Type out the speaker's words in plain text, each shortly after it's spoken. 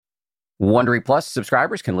Wondery Plus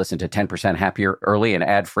subscribers can listen to 10% Happier early and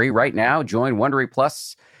ad-free right now. Join Wondery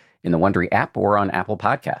Plus in the Wondery app or on Apple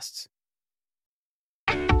Podcasts.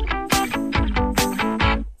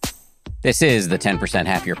 This is the 10%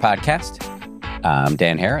 Happier podcast. I'm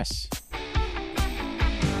Dan Harris.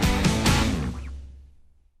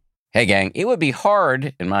 Hey, gang, it would be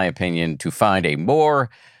hard, in my opinion, to find a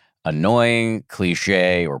more annoying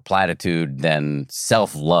cliche or platitude than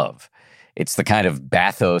self-love. It's the kind of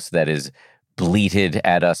bathos that is bleated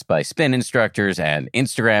at us by spin instructors and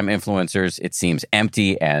Instagram influencers. It seems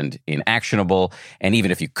empty and inactionable. And even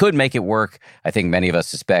if you could make it work, I think many of us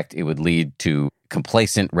suspect it would lead to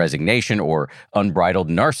complacent resignation or unbridled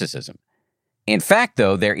narcissism. In fact,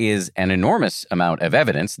 though, there is an enormous amount of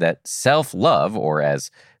evidence that self-love, or as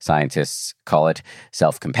scientists call it,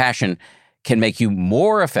 self-compassion, can make you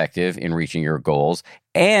more effective in reaching your goals,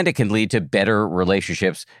 and it can lead to better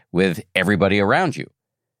relationships with everybody around you.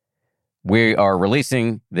 We are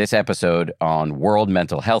releasing this episode on World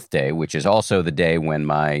Mental Health Day, which is also the day when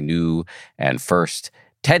my new and first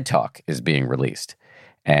TED Talk is being released.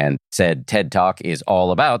 And said TED Talk is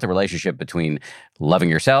all about the relationship between loving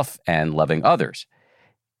yourself and loving others.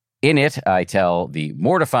 In it, I tell the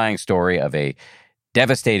mortifying story of a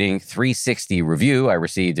devastating 360 review I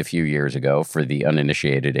received a few years ago. For the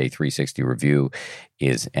uninitiated, a 360 review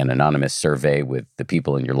is an anonymous survey with the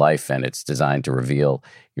people in your life, and it's designed to reveal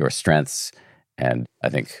your strengths and, I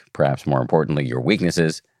think, perhaps more importantly, your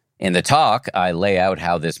weaknesses. In the talk, I lay out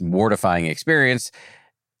how this mortifying experience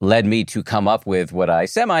led me to come up with what I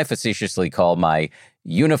semi-facetiously call my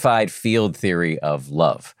unified field theory of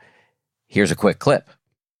love. Here's a quick clip.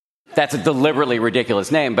 That's a deliberately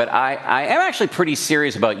ridiculous name, but I am actually pretty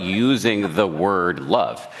serious about using the word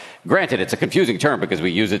love. Granted, it's a confusing term because we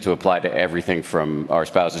use it to apply to everything from our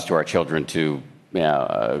spouses to our children to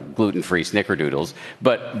gluten-free snickerdoodles.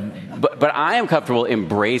 But I am comfortable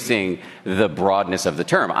embracing the broadness of the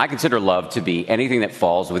term. I consider love to be anything that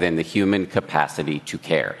falls within the human capacity to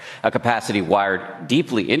care, a capacity wired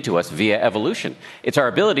deeply into us via evolution. It's our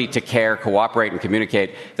ability to care, cooperate, and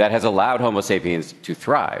communicate that has allowed Homo sapiens to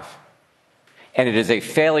thrive. And it is a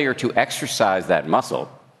failure to exercise that muscle.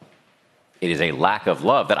 It is a lack of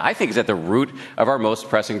love that I think is at the root of our most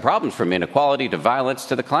pressing problems, from inequality to violence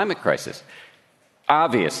to the climate crisis.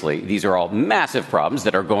 Obviously, these are all massive problems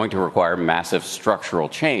that are going to require massive structural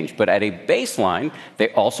change. But at a baseline,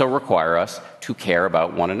 they also require us to care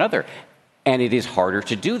about one another. And it is harder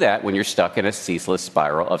to do that when you're stuck in a ceaseless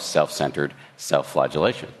spiral of self-centered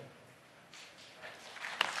self-flagellation.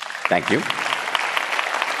 Thank you.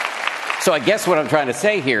 So I guess what I'm trying to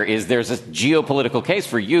say here is there's a geopolitical case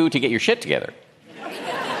for you to get your shit together.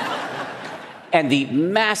 And the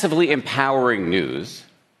massively empowering news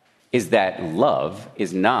is that love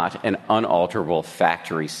is not an unalterable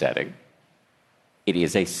factory setting. It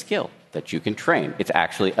is a skill that you can train. It's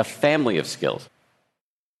actually a family of skills.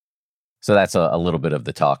 So that's a little bit of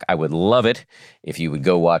the talk. I would love it if you would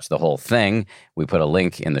go watch the whole thing. We put a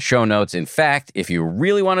link in the show notes. In fact, if you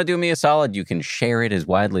really want to do me a solid, you can share it as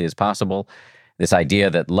widely as possible. This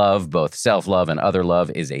idea that love, both self-love and other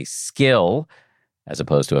love, is a skill as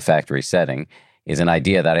opposed to a factory setting is an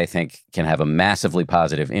idea that I think can have a massively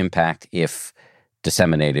positive impact if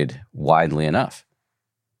disseminated widely enough.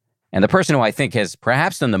 And the person who I think has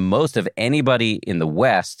perhaps done the most of anybody in the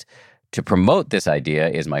West to promote this idea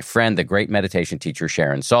is my friend, the great meditation teacher,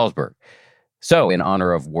 Sharon Salzberg. So in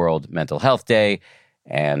honor of World Mental Health Day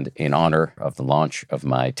and in honor of the launch of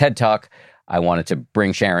my TED Talk, I wanted to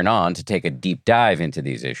bring Sharon on to take a deep dive into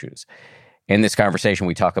these issues. In this conversation,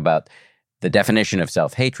 we talk about the definition of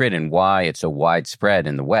self-hatred and why it's so widespread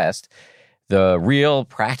in the West, the real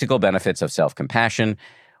practical benefits of self-compassion,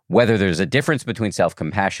 whether there's a difference between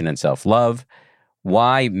self-compassion and self-love,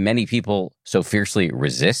 why many people so fiercely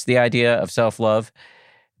resist the idea of self-love,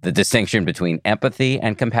 the distinction between empathy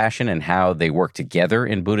and compassion and how they work together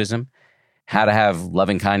in Buddhism, how to have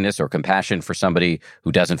loving kindness or compassion for somebody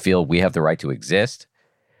who doesn't feel we have the right to exist,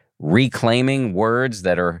 reclaiming words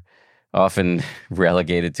that are often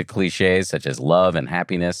relegated to cliches such as love and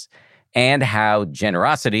happiness, and how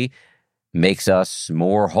generosity makes us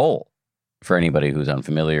more whole. For anybody who's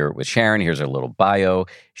unfamiliar with Sharon, here's her little bio.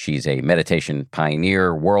 She's a meditation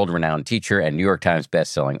pioneer, world-renowned teacher, and New York Times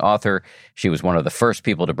best-selling author. She was one of the first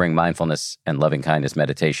people to bring mindfulness and loving-kindness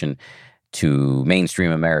meditation to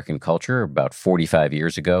mainstream American culture about 45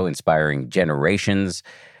 years ago, inspiring generations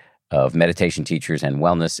of meditation teachers and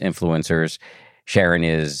wellness influencers. Sharon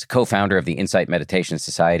is co-founder of the Insight Meditation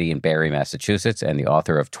Society in Barre, Massachusetts, and the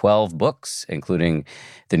author of 12 books, including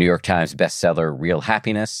the New York Times bestseller Real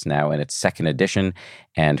Happiness, now in its second edition,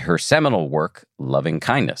 and her seminal work, Loving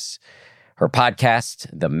Kindness. Her podcast,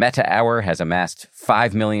 The Meta Hour, has amassed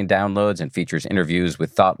 5 million downloads and features interviews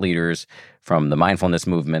with thought leaders from the mindfulness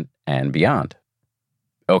movement and beyond.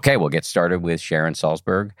 Okay, we'll get started with Sharon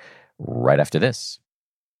Salzberg right after this.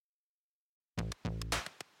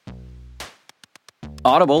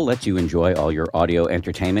 Audible lets you enjoy all your audio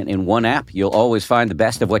entertainment in one app. You'll always find the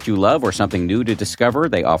best of what you love or something new to discover.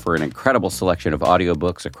 They offer an incredible selection of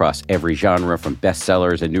audiobooks across every genre, from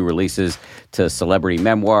bestsellers and new releases to celebrity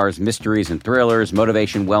memoirs, mysteries and thrillers,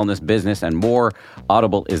 motivation, wellness, business, and more.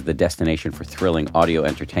 Audible is the destination for thrilling audio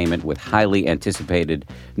entertainment with highly anticipated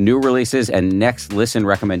new releases and next listen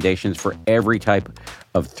recommendations for every type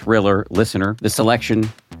of thriller listener. The selection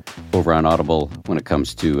over on Audible when it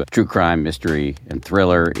comes to true crime, mystery, and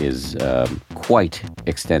thriller is quite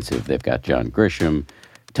extensive. They've got John Grisham,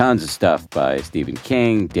 tons of stuff by Stephen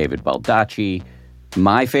King, David Baldacci.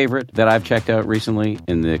 My favorite that I've checked out recently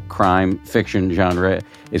in the crime fiction genre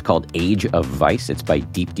is called Age of Vice. It's by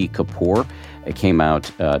Deepti Kapoor. It came out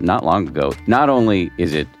not long ago. Not only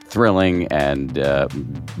is it thrilling and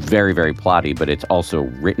very, very plotty, but it's also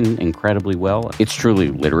written incredibly well. It's truly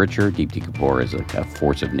literature. Deepti Kapoor is a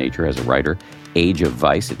force of nature as a writer. Age of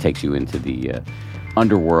Vice, it takes you into the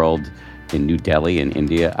underworld in New Delhi in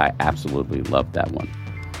India. I absolutely loved that one.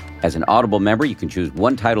 As an Audible member, you can choose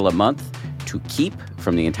one title a month to keep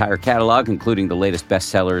from the entire catalog, including the latest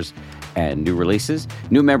bestsellers and new releases.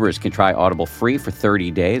 New members can try Audible free for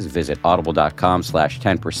 30 days. Visit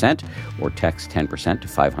audible.com/10% or text 10% to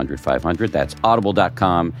 500-500. That's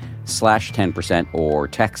audible.com/10% or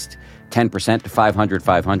text 10% to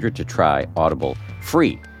 500-500 to try Audible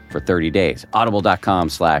free for 30 days.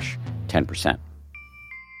 Audible.com/10%.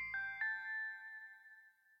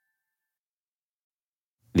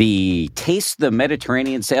 The Taste the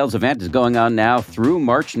Mediterranean sales event is going on now through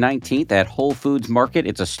March 19th at Whole Foods Market.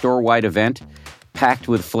 It's a store-wide event packed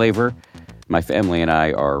with flavor. My family and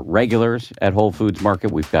I are regulars at Whole Foods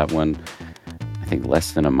Market. We've got one, I think,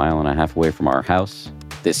 less than a mile and a half away from our house.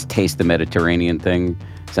 This Taste the Mediterranean thing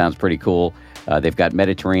sounds pretty cool. They've got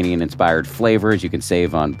Mediterranean-inspired flavors. You can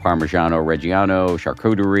save on Parmigiano Reggiano,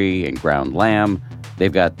 charcuterie, and ground lamb. They've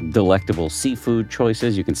got delectable seafood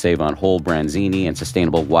choices. You can save on whole branzini and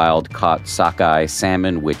sustainable wild-caught sockeye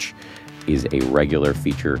salmon, which is a regular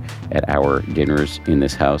feature at our dinners in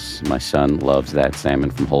this house. My son loves that salmon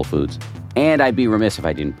from Whole Foods. And I'd be remiss if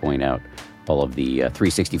I didn't point out all of the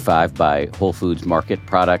 365 by Whole Foods Market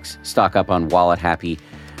products. Stock up on wallet-happy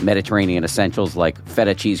Mediterranean essentials like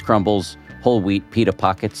feta cheese crumbles, whole wheat pita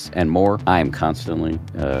pockets, and more. I am constantly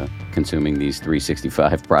consuming these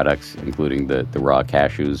 365 products, including the raw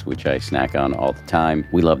cashews, which I snack on all the time.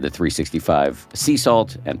 We love the 365 sea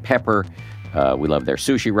salt and pepper. We love their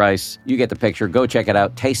sushi rice. You get the picture. Go check it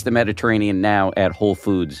out. Taste the Mediterranean now at Whole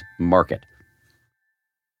Foods Market.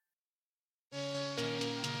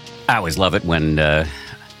 I always love it when the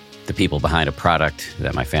people behind a product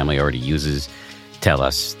that my family already uses tell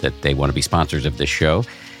us that they want to be sponsors of this show.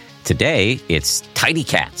 Today, it's Tidy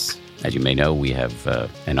Cats. As you may know, we have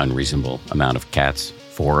an unreasonable amount of cats,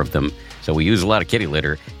 4 of them. So we use a lot of kitty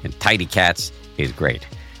litter, and Tidy Cats is great.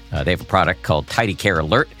 They have a product called Tidy Care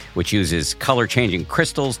Alert, which uses color-changing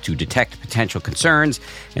crystals to detect potential concerns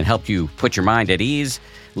and help you put your mind at ease.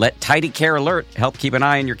 Let Tidy Care Alert help keep an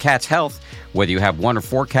eye on your cat's health. Whether you have 1 or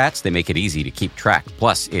 4 cats, they make it easy to keep track.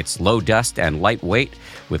 Plus, it's low dust and lightweight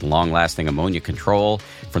with long-lasting ammonia control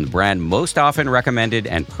from the brand most often recommended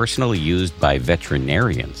and personally used by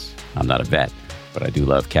veterinarians. I'm not a vet, but I do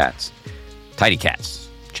love cats. Tidy Cats.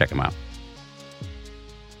 Check them out.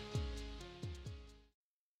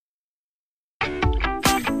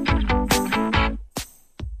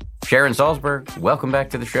 Sharon Salzberg, welcome back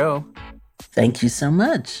to the show. Thank you so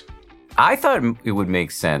much. I thought it would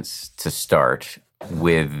make sense to start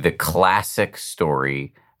with the classic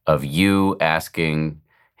story of you asking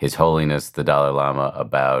His Holiness the Dalai Lama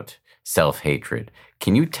about self-hatred.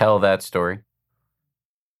 Can you tell that story?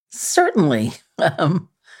 Certainly.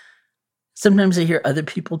 Sometimes I hear other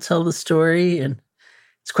people tell the story, and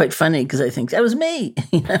it's quite funny because I think, that was me.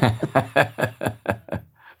 I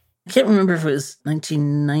can't remember if it was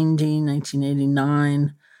 1990,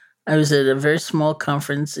 1989. I was at a very small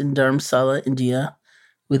conference in Dharamsala, India,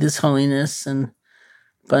 with His Holiness and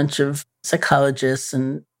a bunch of psychologists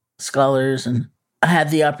and scholars, and I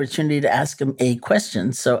had the opportunity to ask him a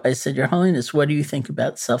question. So I said, Your Holiness, what do you think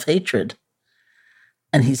about self-hatred?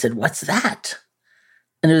 And he said, what's that?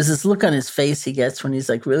 And it was this look on his face he gets when he's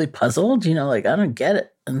like really puzzled, like, I don't get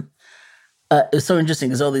it. And it was so interesting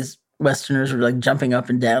because all these Westerners were like jumping up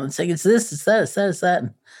and down and saying, it's this, it's that, it's that, it's that.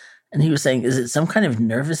 And he was saying, is it some kind of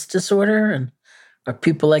nervous disorder? And are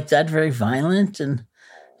people like that very violent? And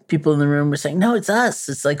people in the room were saying, no, it's us.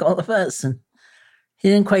 It's like all of us. And he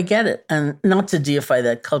didn't quite get it. And not to deify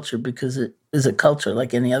that culture, because it is a culture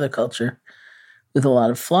like any other culture with a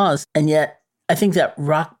lot of flaws. And yet, I think that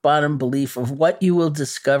rock bottom belief of what you will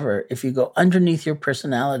discover if you go underneath your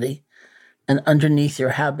personality and underneath your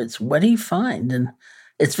habits, what do you find? And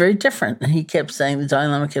it's very different. And he kept saying, the Dalai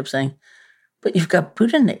Lama kept saying, but you've got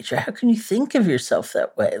Buddha nature. How can you think of yourself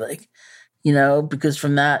that way? Like, because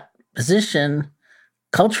from that position,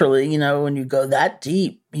 culturally, when you go that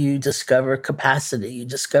deep, you discover capacity, you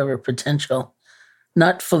discover potential,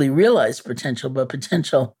 not fully realized potential, but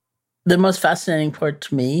potential. The most fascinating part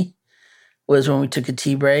to me was when we took a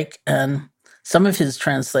tea break, and some of his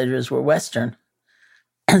translators were Western.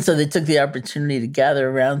 And so they took the opportunity to gather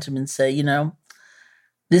around him and say,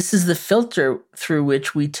 this is the filter through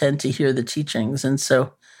which we tend to hear the teachings. And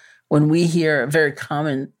so when we hear a very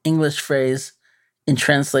common English phrase in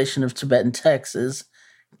translation of Tibetan texts is,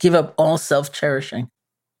 give up all self-cherishing,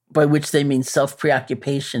 by which they mean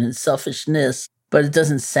self-preoccupation and selfishness, but it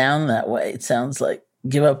doesn't sound that way. It sounds like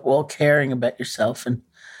give up all caring about yourself. And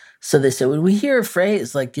so they say, when we hear a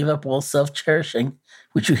phrase like give up all self-cherishing,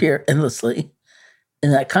 which you hear endlessly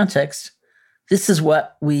in that context, this is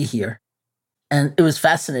what we hear. And it was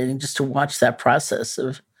fascinating just to watch that process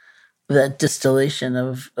of that distillation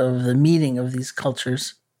of the meeting of these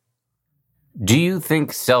cultures. Do you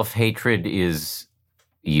think self-hatred is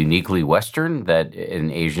uniquely Western, that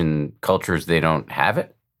in Asian cultures they don't have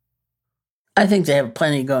it? I think they have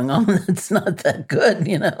plenty going on that's not that good,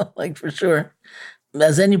 like for sure,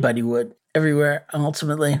 as anybody would everywhere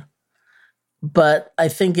ultimately. But I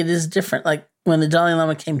think it is different. Like when the Dalai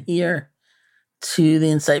Lama came here to the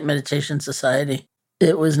Insight Meditation Society,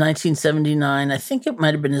 it was 1979. I think it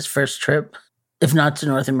might have been his first trip, if not to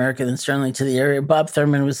North America, then certainly to the area. Bob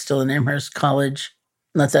Thurman was still in Amherst College,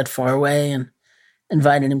 not that far away, and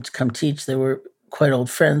invited him to come teach. They were quite old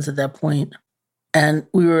friends at that point. And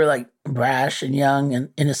we were like brash and young and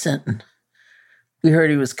innocent. And we heard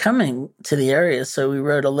he was coming to the area. So we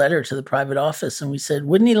wrote a letter to the private office and we said,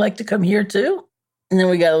 wouldn't he like to come here too? And then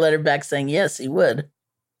we got a letter back saying, yes, he would.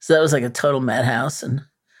 So that was like a total madhouse. And,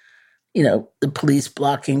 the police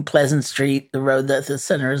blocking Pleasant Street, the road that the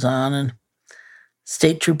center is on, and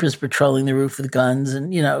state troopers patrolling the roof with guns.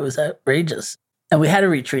 And, it was outrageous. And we had a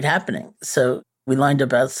retreat happening. So we lined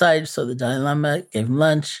up outside. So the Dalai Lama gave him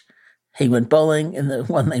lunch. He went bowling in the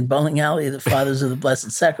one-lane bowling alley the Fathers of the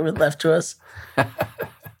Blessed Sacrament left to us.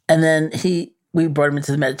 And then we brought him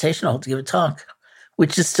into the meditation hall to give a talk,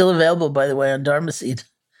 which is still available, by the way, on Dharma Seed.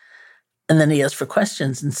 And then he asked for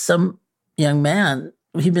questions. And some young man,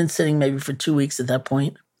 he'd been sitting maybe for 2 weeks at that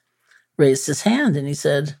point, raised his hand and he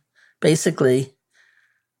said, basically,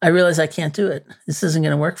 I realize I can't do it. This isn't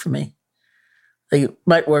going to work for me. Like, it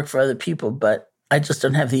might work for other people, but I just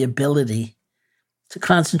don't have the ability to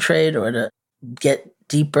concentrate or to get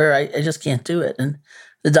deeper. I just can't do it. And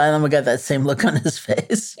the Dalai Lama got that same look on his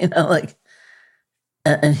face,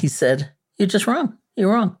 and he said, you're just wrong.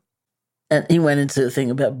 You're wrong. And he went into the thing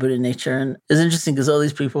about Buddha nature. And it was interesting because all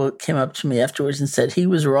these people came up to me afterwards and said, he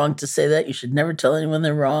was wrong to say that. You should never tell anyone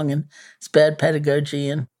they're wrong. And it's bad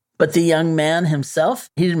pedagogy. But the young man himself,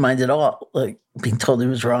 he didn't mind at all, like being told he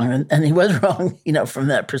was wrong. And he was wrong, from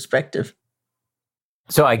that perspective.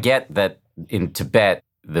 So I get that in Tibet,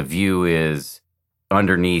 the view is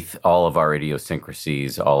underneath all of our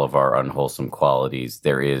idiosyncrasies, all of our unwholesome qualities,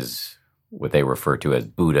 there is what they refer to as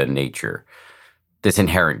Buddha nature, this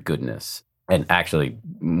inherent goodness. And actually,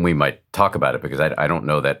 we might talk about it because I don't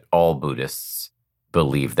know that all Buddhists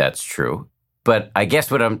believe that's true. But I guess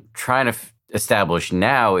what I'm trying to establish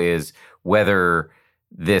now is whether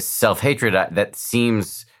this self-hatred that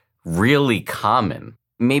seems really common,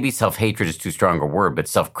 maybe self-hatred is too strong a word, but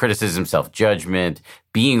self-criticism, self-judgment,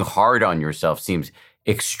 being hard on yourself seems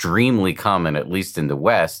extremely common, at least in the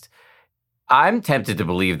West. I'm tempted to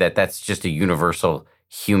believe that that's just a universal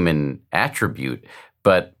human attribute,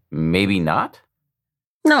 but maybe not?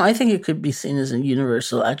 No, I think it could be seen as a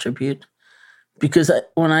universal attribute because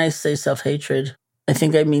when I say self-hatred, I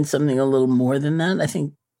think I mean something a little more than that.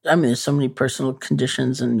 There's so many personal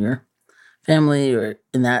conditions in your family or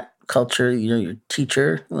in that culture, your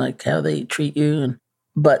teacher, like how they treat you.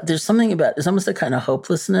 But there's something about, it's almost a kind of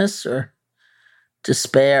hopelessness or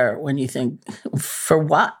despair when you think, for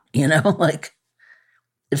what? Like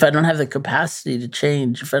if I don't have the capacity to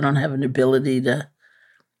change, if I don't have an ability to,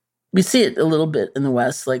 we see it a little bit in the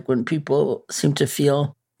West, like when people seem to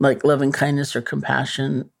feel like loving kindness or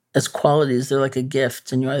compassion as qualities, they're like a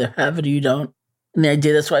gift and you either have it or you don't. And the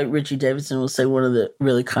idea, that's why Richie Davidson will say one of the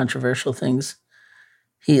really controversial things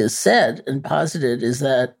he has said and posited is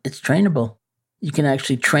that it's trainable. you can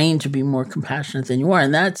actually train to be more compassionate than you are.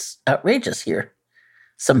 And that's outrageous here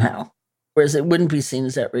somehow. Whereas it wouldn't be seen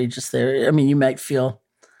as outrageous there. I mean, you might feel,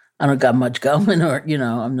 I don't got much going, or,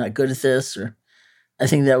 I'm not good at this, or I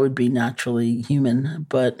think that would be naturally human.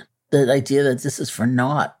 But the idea that this is for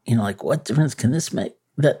naught, like what difference can this make?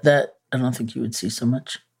 That I don't think you would see so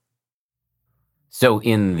much. So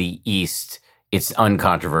in the East, it's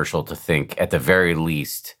uncontroversial to think, at the very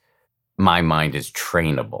least, my mind is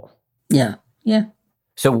trainable. Yeah.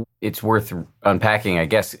 So it's worth unpacking, I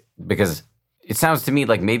guess, because it sounds to me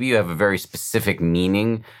like maybe you have a very specific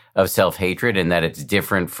meaning of self-hatred, and that it's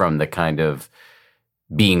different from the kind of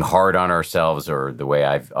being hard on ourselves, or the way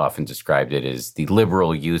I've often described it is the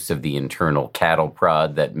liberal use of the internal cattle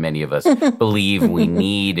prod that many of us believe we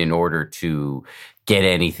need in order to get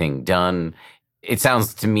anything done. It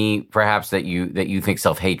sounds to me perhaps that you think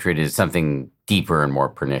self-hatred is something deeper and more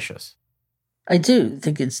pernicious. I do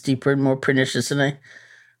think it's deeper and more pernicious, and I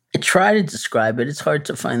try to describe it. It's hard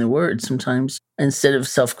to find the word sometimes. Instead of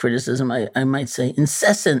self-criticism, I might say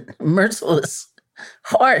incessant, merciless,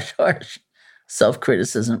 harsh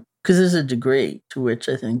self-criticism. Because there's a degree to which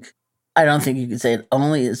I don't think you could say it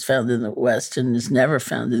only is found in the West and is never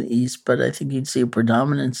found in the East, but I think you'd see a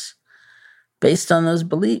predominance based on those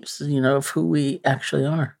beliefs, of who we actually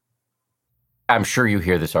are. I'm sure you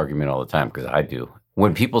hear this argument all the time, because I do.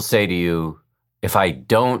 When people say to you, if I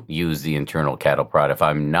don't use the internal cattle prod, if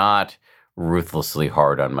I'm not ruthlessly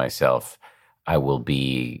hard on myself, I will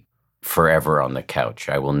be forever on the couch.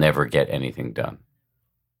 I will never get anything done.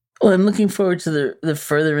 Well, I'm looking forward to the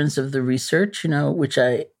furtherance of the research, which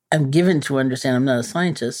I am given to understand. I'm not a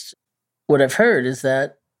scientist. What I've heard is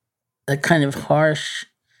that that kind of harsh,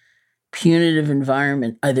 punitive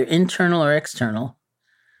environment, either internal or external,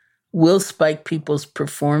 will spike people's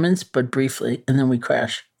performance, but briefly, and then we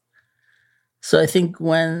crash. So I think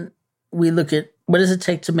when we look at what does it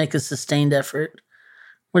take to make a sustained effort,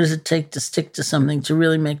 what does it take to stick to something, to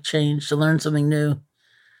really make change, to learn something new,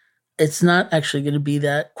 it's not actually going to be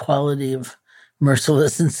that quality of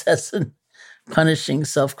merciless, incessant, punishing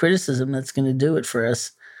self-criticism that's going to do it for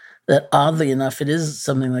us. That oddly enough, it is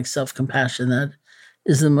something like self-compassion that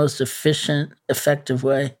is the most efficient, effective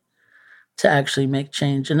way to actually make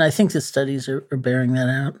change. And I think the studies are bearing that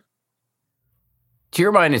out. To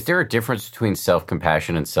your mind, is there a difference between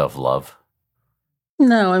self-compassion and self-love?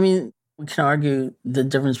 No, I mean, we can argue the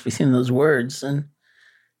difference between those words. In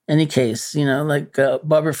any case, like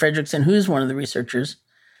Barbara Fredrickson, who's one of the researchers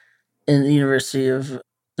in the University of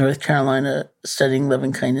North Carolina studying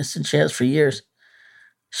loving kindness, and she has for years,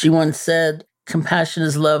 she once said, compassion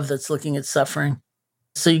is love that's looking at suffering.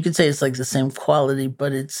 So you could say it's like the same quality,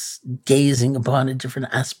 but it's gazing upon a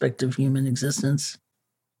different aspect of human existence.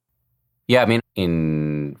 Yeah, I mean,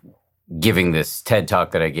 in giving this TED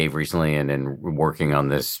Talk that I gave recently, and in working on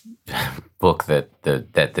this book that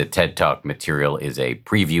the TED Talk material is a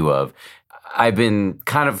preview of, I've been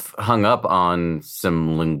kind of hung up on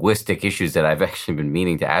some linguistic issues that I've actually been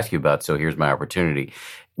meaning to ask you about. So here's my opportunity,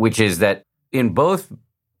 which is that in both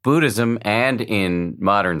Buddhism and in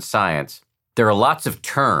modern science, there are lots of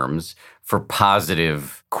terms for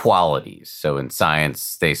positive qualities. So in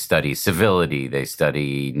science, they study civility, they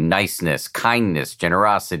study niceness, kindness,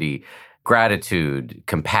 generosity, gratitude,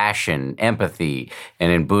 compassion, empathy.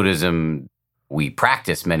 And in Buddhism, we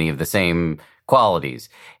practice many of the same qualities.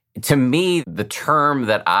 To me, the term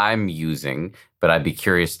that I'm using, but I'd be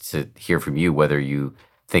curious to hear from you whether you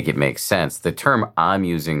think it makes sense, the term I'm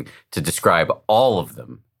using to describe all of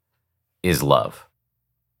them is love.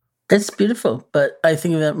 It's beautiful, but I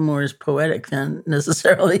think of that more as poetic than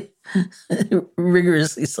necessarily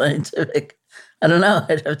rigorously scientific. I don't know.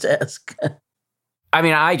 I'd have to ask. I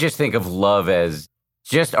mean, I just think of love as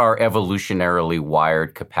just our evolutionarily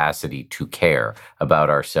wired capacity to care about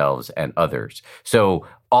ourselves and others. So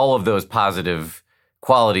all of those positive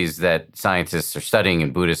qualities that scientists are studying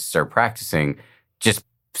and Buddhists are practicing just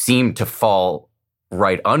seem to fall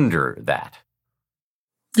right under that.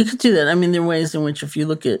 You could do that. I mean, there are ways in which if you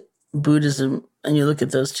look at Buddhism and you look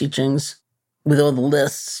at those teachings with all the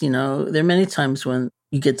lists, there are many times when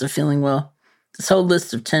you get the feeling, well, this whole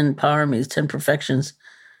list of 10 paramis, 10 perfections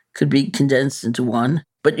could be condensed into one.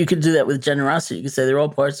 But you could do that with generosity. You could say they're all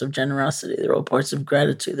parts of generosity. They're all parts of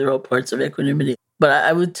gratitude. They're all parts of equanimity. But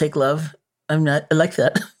I would take love. I like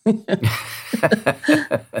that.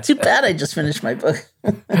 Too bad I just finished my book.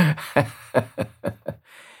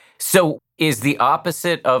 So is the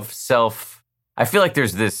opposite of I feel like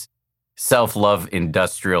there's this self-love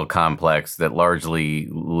industrial complex that largely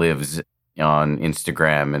lives on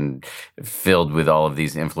Instagram and filled with all of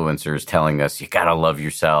these influencers telling us you got to love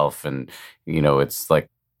yourself. And, it's like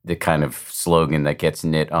the kind of slogan that gets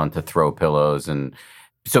knit onto throw pillows. And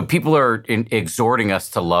so people are exhorting us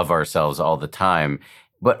to love ourselves all the time.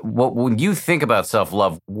 But when you think about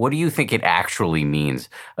self-love, what do you think it actually means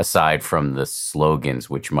aside from the slogans,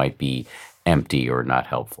 which might be empty or not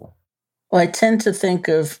helpful? Well, I tend to think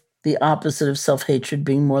of the opposite of self-hatred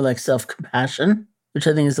being more like self-compassion, which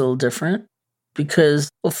I think is a little different. Because,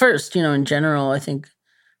 well, first, in general, I think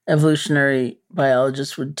evolutionary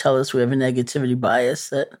biologists would tell us we have a negativity bias,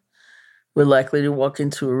 that we're likely to walk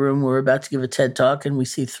into a room where we're about to give a TED talk and we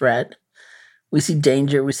see threat, we see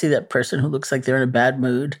danger, we see that person who looks like they're in a bad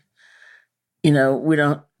mood. We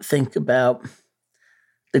don't think about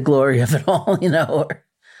the glory of it all,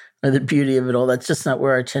 or the beauty of it all. That's just not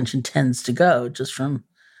where our attention tends to go, just from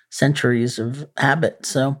centuries of habit.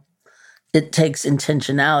 So it takes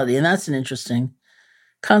intentionality, and that's an interesting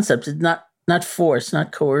concept. It's not force,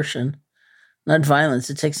 not coercion, not violence.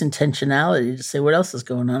 It takes intentionality to say, what else is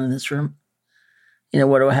going on in this room?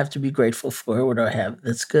 What do I have to be grateful for? What do I have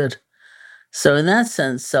that's good? So in that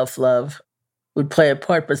sense, self-love would play a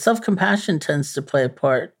part, but self-compassion tends to play a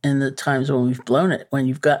part in the times when we've blown it, when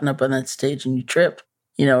you've gotten up on that stage and you trip,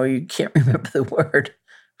 or you can't remember the word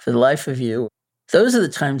for the life of you. Those are the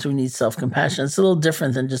times we need self-compassion. It's a little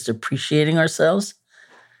different than just appreciating ourselves.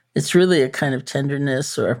 It's really a kind of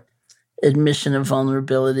tenderness or admission of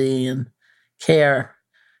vulnerability and care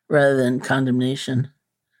rather than condemnation.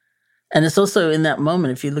 And it's also in that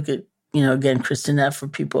moment, if you look at, again, Kristen Neff, for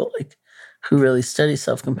people like who really study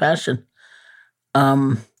self-compassion,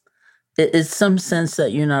 it's some sense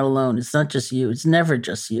that you're not alone. It's not just you. It's never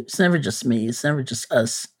just you. It's never just me. It's never just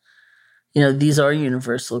us. These are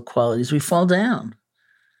universal qualities. We fall down.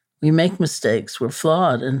 We make mistakes. We're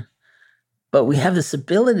flawed. But we have this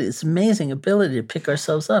ability, this amazing ability to pick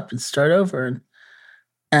ourselves up and start over.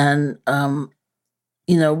 And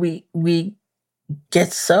we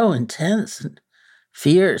get so intense and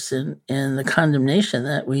fierce in the condemnation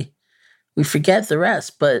that we forget the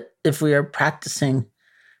rest. But if we are practicing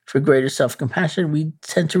for greater self-compassion, we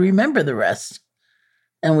tend to remember the rest,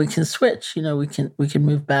 and we can switch. We can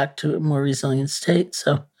move back to a more resilient state.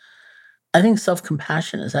 So I think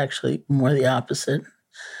self-compassion is actually more the opposite.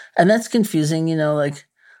 And that's confusing, like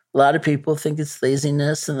a lot of people think it's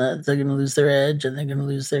laziness and that they're going to lose their edge and they're going to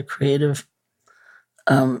lose their creative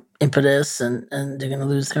impetus and they're going to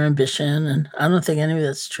lose their ambition. And I don't think any of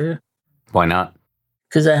that's true. Why not?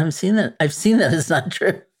 Because I haven't seen that. I've seen that it's not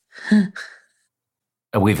true.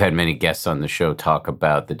 We've had many guests on the show talk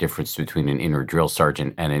about the difference between an inner drill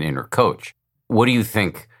sergeant and an inner coach. What do you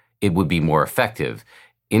think it would be more effective,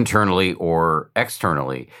 internally or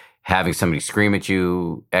externally? Having somebody scream at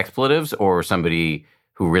you expletives, or somebody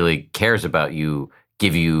who really cares about you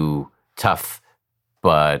give you tough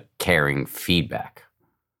but caring feedback?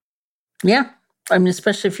 Yeah. I mean,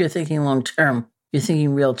 especially if you're thinking long term, you're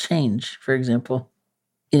thinking real change, for example,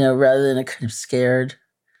 rather than a kind of scared,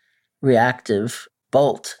 reactive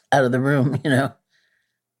bolt out of the room,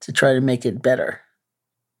 to try to make it better.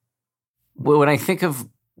 Well, when I think of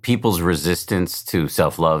people's resistance to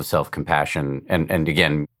self-love, self-compassion, and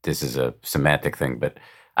again, this is a semantic thing, but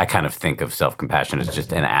I kind of think of self-compassion as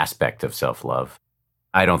just an aspect of self-love.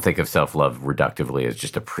 I don't think of self-love reductively as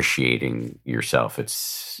just appreciating yourself.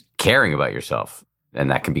 It's caring about yourself, and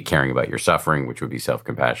that can be caring about your suffering, which would be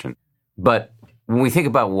self-compassion. But when we think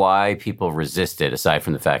about why people resist it, aside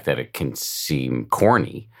from the fact that it can seem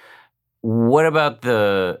corny, what about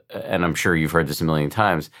and I'm sure you've heard this a million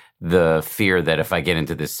times, the fear that if I get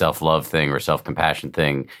into this self-love thing or self-compassion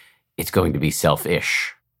thing, it's going to be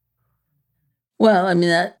selfish? Well, I mean,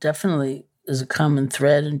 that definitely is a common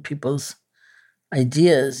thread in people's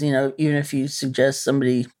ideas. Even if you suggest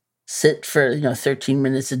somebody sit for, 13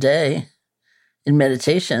 minutes a day in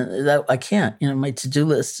meditation, that I can't. My to-do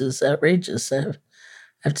list is outrageous. I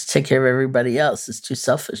have to take care of everybody else. It's too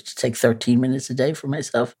selfish to take 13 minutes a day for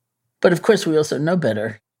myself. But of course, we also know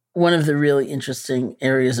better. One of the really interesting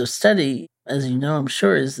areas of study, as you know, I'm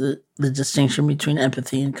sure, is the distinction between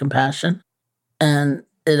empathy and compassion. And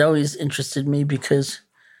it always interested me because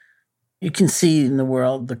you can see in the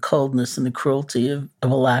world the coldness and the cruelty of a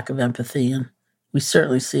lack of empathy, and we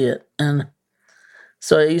certainly see it. And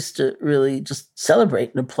so I used to really just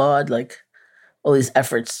celebrate and applaud all these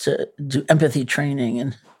efforts to do empathy training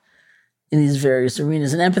and in these various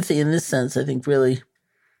arenas. And empathy in this sense, I think, really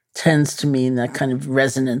tends to mean that kind of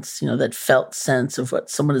resonance, that felt sense of what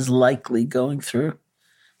someone is likely going through,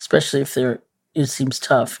 especially if it seems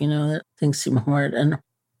tough, that things seem hard.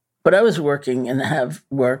 But I was working and have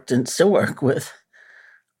worked and still work with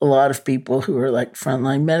a lot of people who are like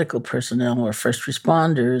frontline medical personnel or first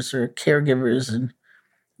responders or caregivers and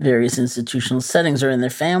various institutional settings or in their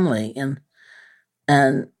family.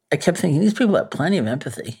 And I kept thinking, these people have plenty of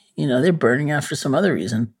empathy. They're burning out for some other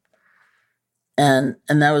reason. And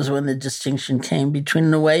that was when the distinction came between,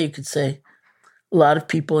 in a way, you could say, a lot of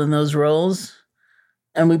people in those roles,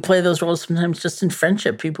 and we play those roles sometimes just in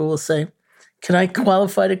friendship. People will say, can I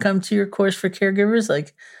qualify to come to your course for caregivers?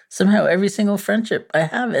 Like, somehow every single friendship I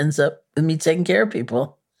have ends up with me taking care of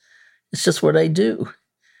people. It's just what I do.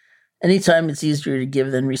 Anytime it's easier to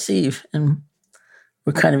give than receive. And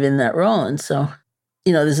we're kind of in that role. And so,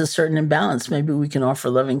 there's a certain imbalance. Maybe we can offer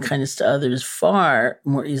loving kindness to others far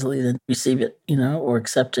more easily than receive it, or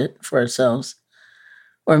accept it for ourselves.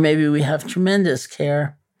 Or maybe we have tremendous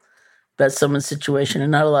care about someone's situation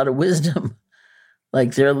and not a lot of wisdom.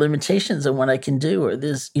 Like, there are limitations on what I can do, or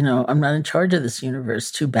this, I'm not in charge of this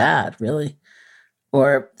universe. Too bad, really.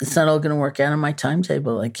 Or it's not all going to work out on my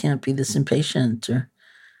timetable. I can't be this impatient, or,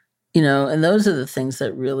 and those are the things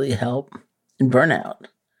that really help in burnout,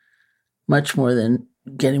 much more than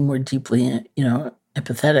getting more deeply,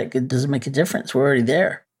 empathetic. It doesn't make a difference. We're already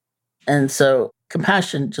there. And so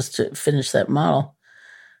compassion, just to finish that model,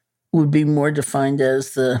 would be more defined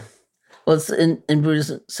as it's in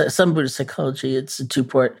Buddhism, some Buddhist psychology, it's a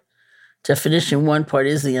two-part definition. One part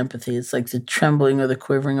is the empathy. It's like the trembling or the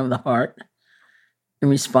quivering of the heart in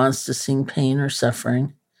response to seeing pain or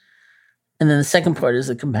suffering. And then the second part is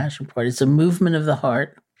the compassion part. It's a movement of the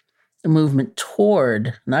heart, a movement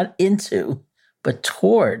toward, not into, but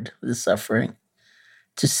toward the suffering,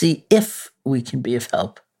 to see if we can be of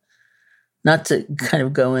help. Not to kind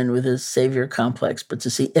of go in with a savior complex, but to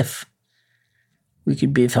see if we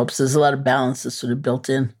could be of help. So there's a lot of balance that's sort of built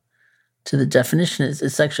in to the definition.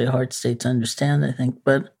 It's actually a hard state to understand, I think,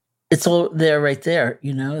 but it's all there right there,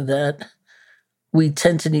 that we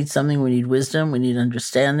tend to need something. We need wisdom. We need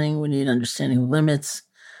understanding. We need understanding of limits.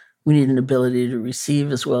 We need an ability to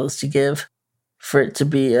receive as well as to give, for it to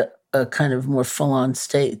be a kind of more full-on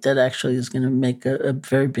state that actually is going to make a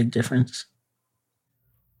very big difference.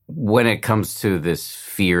 When it comes to this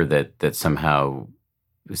fear that somehow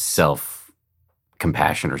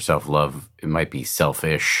self-compassion or self-love, it might be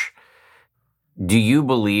selfish, do you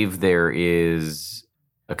believe there is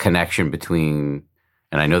a connection between,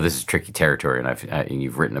 and I know this is tricky territory and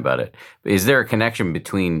you've written about it, but is there a connection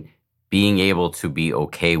between being able to be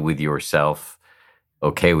okay with yourself,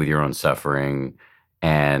 okay with your own suffering,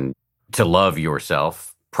 and to love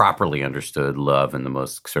yourself, properly understood love in the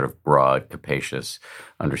most sort of broad, capacious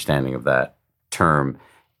understanding of that term,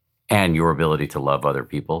 and your ability to love other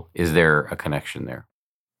people? Is there a connection there?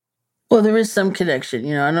 Well, there is some connection.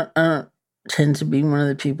 I don't tend to be one of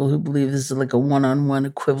the people who believe this is like a one-on-one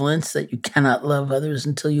equivalence, that you cannot love others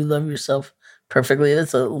until you love yourself perfectly.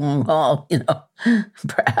 That's a long haul,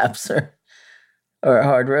 perhaps, or a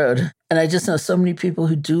hard road. And I just know so many people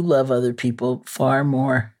who do love other people far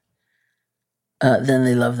more than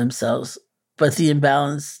they love themselves. But the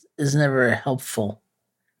imbalance is never helpful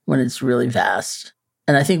when it's really vast.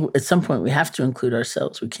 And I think at some point we have to include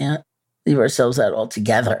ourselves. We can't leave ourselves out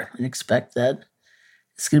altogether and expect that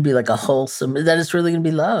it's going to be like a wholesome, that it's really going to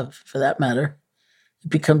be love, for that matter. It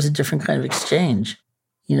becomes a different kind of exchange.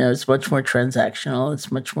 It's much more transactional.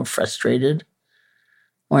 It's much more frustrated.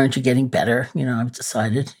 Why aren't you getting better? I've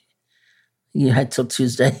decided. You had till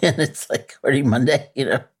Tuesday and it's like already Monday,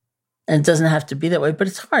 And it doesn't have to be that way, but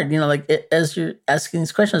it's hard. As you're asking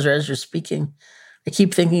these questions or as you're speaking, I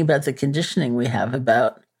keep thinking about the conditioning we have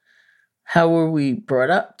about how were we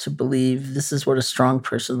brought up to believe this is what a strong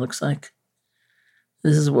person looks like.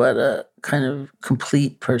 This is what a kind of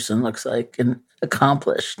complete person looks like, and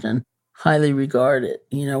accomplished and highly regarded.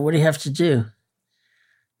 What do you have to do?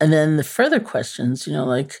 And then the further questions,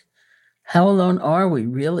 like, how alone are we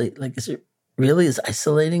really? Like, is it really as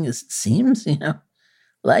isolating as it seems,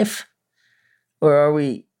 life? Or are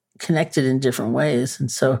we connected in different ways? And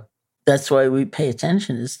so that's why we pay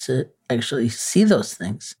attention, is to actually see those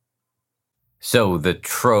things. So the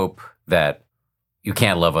trope that you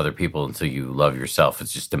can't love other people until you love yourself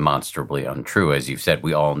is just demonstrably untrue. As you've said,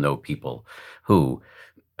 we all know people who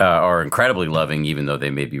are incredibly loving, even though they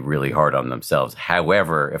may be really hard on themselves.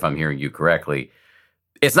 However, if I'm hearing you correctly,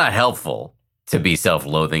 it's not helpful to be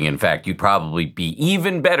self-loathing. In fact, you'd probably be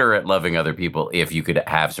even better at loving other people if you could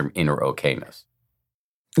have some inner okayness.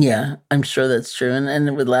 Yeah, I'm sure that's true. And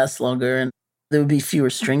it would last longer, and there would be fewer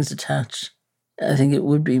strings attached. I think it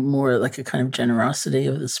would be more like a kind of generosity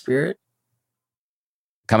of the spirit.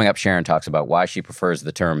 Coming up, Sharon talks about why she prefers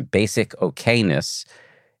the term basic okayness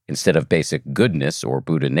instead of basic goodness or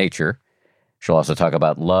Buddha nature. She'll also talk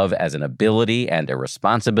about love as an ability and a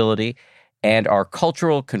responsibility, and our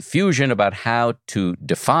cultural confusion about how to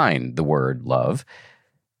define the word love.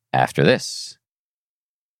 after this.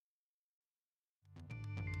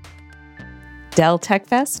 Dell Tech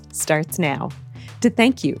Fest starts now. To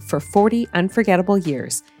thank you for 40 unforgettable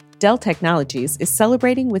years, Dell Technologies is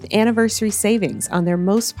celebrating with anniversary savings on their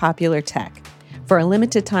most popular tech. For a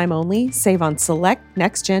limited time only, save on select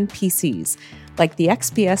next-gen PCs, like the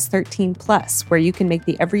XPS 13 Plus, where you can make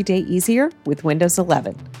the everyday easier with Windows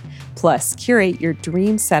 11. Plus, curate your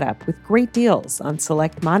dream setup with great deals on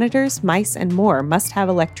select monitors, mice, and more must-have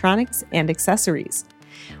electronics and accessories.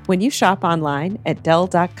 When you shop online at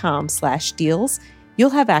Dell.com/deals, you'll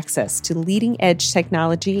have access to leading-edge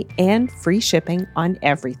technology and free shipping on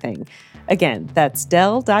everything. Again, that's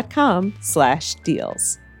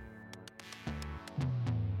Dell.com/deals.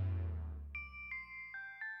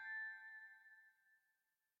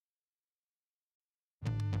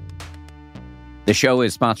 The show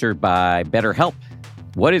is sponsored by BetterHelp.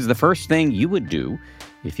 What is the first thing you would do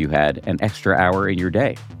if you had an extra hour in your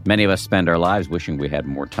day? Many of us spend our lives wishing we had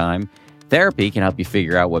more time. Therapy can help you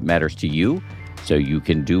figure out what matters to you so you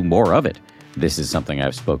can do more of it. This is something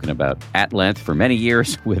I've spoken about at length for many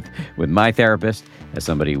years with my therapist, as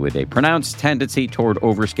somebody with a pronounced tendency toward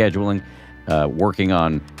overscheduling. Working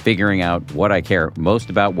on figuring out what I care most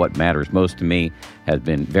about, what matters most to me, has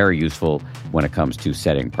been very useful when it comes to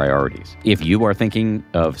setting priorities. If you are thinking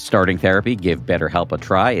of starting therapy, give BetterHelp a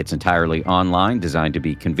try. It's entirely online, designed to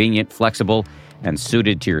be convenient, flexible, and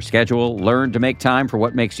suited to your schedule. Learn to make time for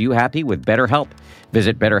what makes you happy with BetterHelp.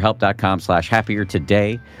 Visit BetterHelp.com/happier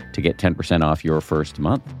today to get 10% off your first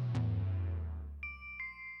month.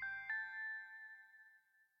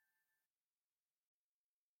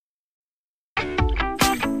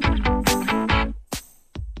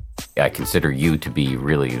 I consider you to be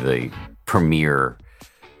really the premier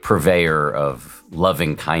purveyor of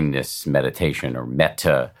loving kindness meditation, or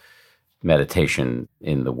metta meditation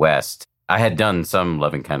in the West. I had done some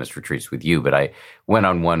loving kindness retreats with you, but I went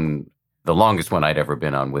on one, the longest one I'd ever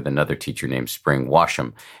been on, with another teacher named Spring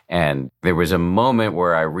Washam. And there was a moment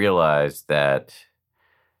where I realized that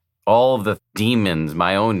all of the demons,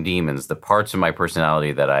 my own demons, the parts of my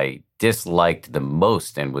personality that I disliked the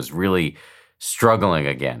most and was really struggling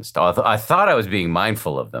against. I thought I was being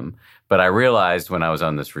mindful of them, but I realized when I was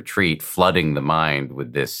on this retreat, flooding the mind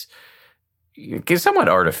with this somewhat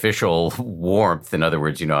artificial warmth. In other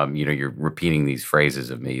words, you're repeating these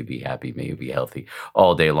phrases of "may you be happy, may you be healthy"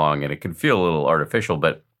 all day long, and it can feel a little artificial.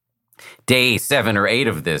 But day 7 or 8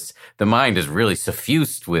 of this, the mind is really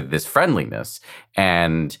suffused with this friendliness,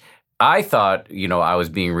 and I thought, I was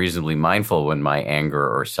being reasonably mindful when my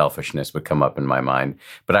anger or selfishness would come up in my mind.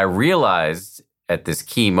 But I realized at this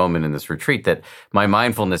key moment in this retreat that my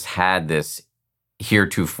mindfulness had this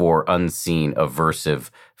heretofore unseen aversive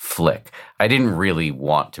flick. I didn't really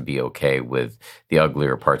want to be okay with the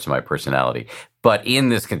uglier parts of my personality. But in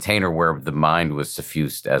this container where the mind was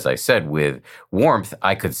suffused, as I said, with warmth,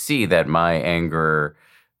 I could see that my anger,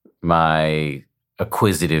 my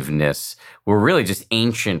acquisitiveness were really just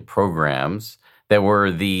ancient programs that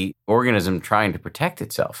were the organism trying to protect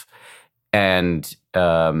itself. And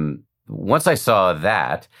once I saw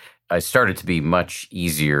that, I started to be much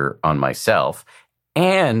easier on myself.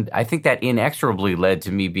 And I think that inexorably led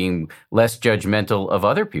to me being less judgmental of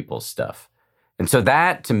other people's stuff. And so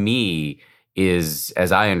that, to me, is,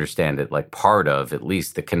 as I understand it, like part of at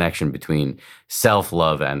least the connection between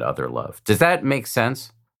self-love and other love. Does that make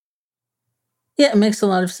sense? Yeah, it makes a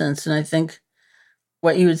lot of sense. And I think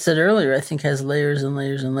what you had said earlier, I think, has layers and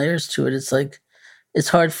layers and layers to it. It's like, it's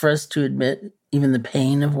hard for us to admit even the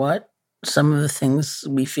pain of what some of the things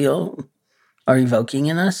we feel are evoking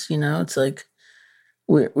in us. It's like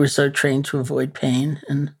we're so trained to avoid pain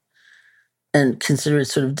and consider it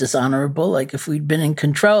sort of dishonorable. Like if we'd been in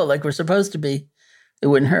control, like we're supposed to be, it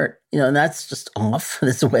wouldn't hurt. And that's just off.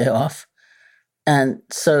 That's way off. And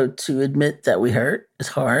so to admit that we hurt is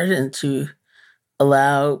hard, and to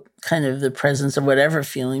allow kind of the presence of whatever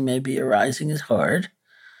feeling may be arising is hard,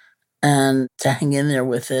 and to hang in there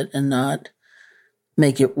with it and not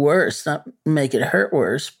make it worse, not make it hurt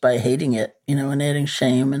worse by hating it, and adding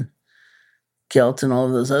shame and guilt and all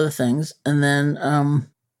of those other things. And then,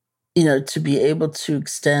 to be able to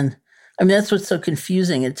extend, that's what's so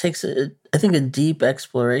confusing. It takes, I think, a deep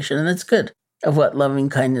exploration, and that's good, of what loving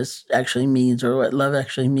kindness actually means, or what love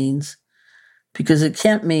actually means, because it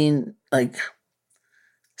can't mean like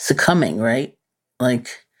succumbing, right?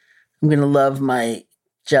 Like, I'm going to love my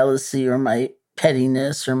jealousy or my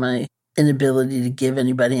pettiness or my inability to give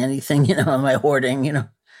anybody anything, my hoarding,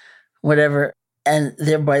 whatever, and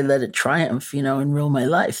thereby let it triumph, and rule my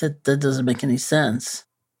life. That doesn't make any sense.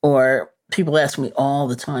 Or people ask me all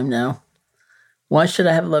the time now, Why should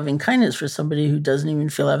I have loving kindness for somebody who doesn't even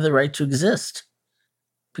feel I have the right to exist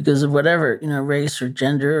because of whatever, race or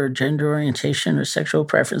gender orientation or sexual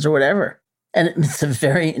preference or whatever? And it's a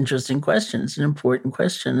very interesting question. It's an important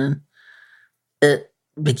question. And it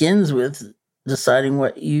begins with deciding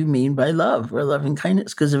what you mean by love or loving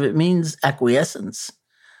kindness. Because if it means acquiescence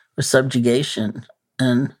or subjugation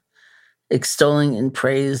and extolling and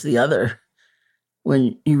praise the other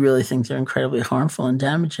when you really think they're incredibly harmful and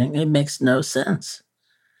damaging, it makes no sense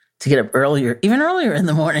to get up earlier, even earlier in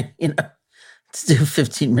the morning, to do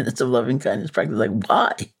 15 minutes of loving kindness practice. Like,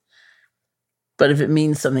 why? But if it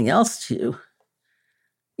means something else to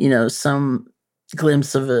you, some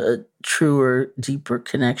glimpse of a truer, deeper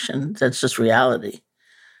connection, that's just reality.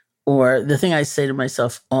 Or the thing I say to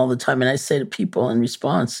myself all the time, and I say to people in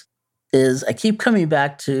response, is I keep coming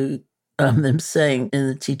back to them saying in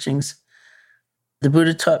the teachings, the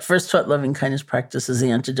Buddha first taught loving kindness practice as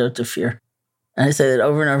the antidote to fear. And I say that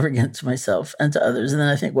over and over again to myself and to others. And then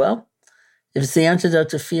I think, well, if it's the antidote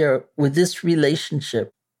to fear, with this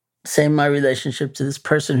relationship, say my relationship to this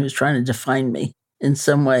person who's trying to define me in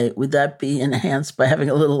some way, would that be enhanced by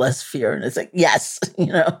having a little less fear? And it's like, yes,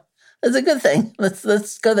 that's a good thing.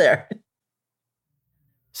 Let's go there.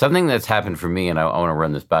 Something that's happened for me, and I want to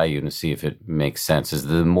run this by you and see if it makes sense, is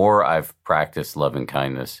the more I've practiced loving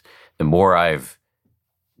kindness, the more I've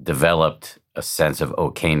developed a sense of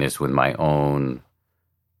okayness with my own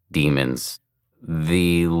demons,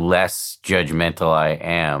 the less judgmental I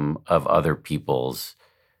am of other people's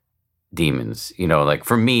demons. Like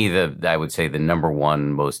for me, I would say the number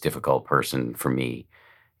one most difficult person for me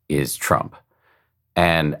is Trump.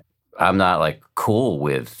 And I'm not like cool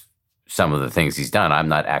with some of the things he's done. I'm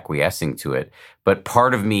not acquiescing to it. But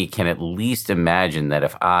part of me can at least imagine that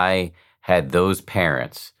if I had those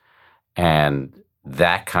parents and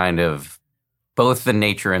that kind of both the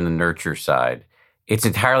nature and the nurture side, it's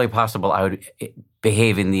entirely possible I would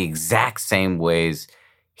behave in the exact same ways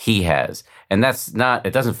he has. And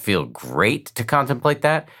it doesn't feel great to contemplate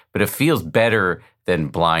that, but it feels better than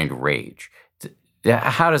blind rage.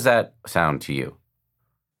 How does that sound to you?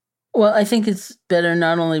 Well, I think it's better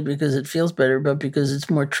not only because it feels better, but because it's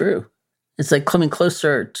more true. It's like coming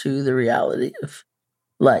closer to the reality of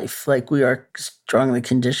life. Like we are strongly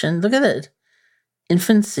conditioned. Look at it.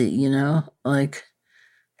 Infancy, like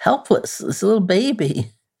helpless, this little baby.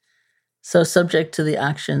 So subject to the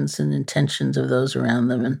actions and intentions of those around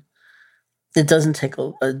them. And it doesn't take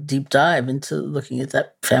a deep dive into looking at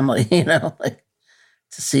that family, like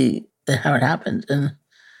to see how it happened. And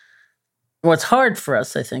what's hard for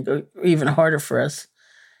us, I think, or even harder for us,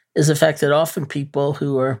 is the fact that often people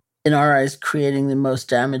who are, in our eyes, creating the most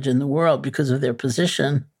damage in the world because of their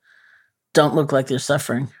position don't look like they're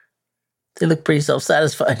suffering. They look pretty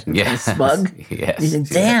self-satisfied and smug. Yes. You think,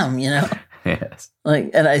 damn, Yes. Like,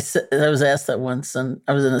 and I was asked that once, and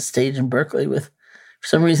I was in a stage in Berkeley with, for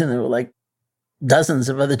some reason, there were like dozens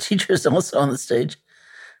of other teachers also on the stage.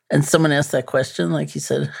 And someone asked that question, like he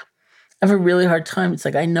said, I have a really hard time. It's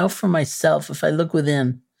like, I know for myself, if I look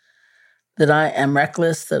within, that I am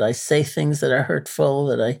reckless, that I say things that are hurtful,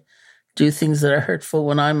 that I do things that are hurtful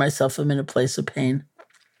when I myself am in a place of pain.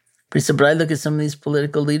 But he said, but I look at some of these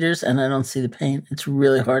political leaders and I don't see the pain. It's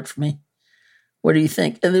really hard for me. What do you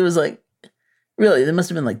think? And there was like, really, there must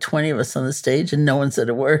have been like 20 of us on the stage and no one said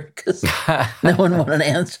a word because no one wanted to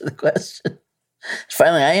answer the question.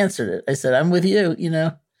 Finally, I answered it. I said, I'm with you,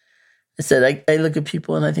 I said, I look at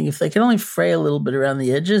people and I think if they can only fray a little bit around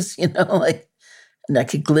the edges, like, and I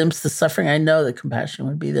could glimpse the suffering, I know that compassion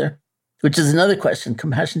would be there, which is another question.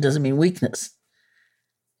 Compassion doesn't mean weakness.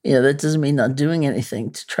 That doesn't mean not doing anything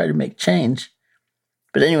to try to make change.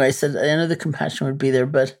 But anyway, I said, I know the compassion would be there,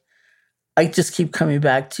 but I just keep coming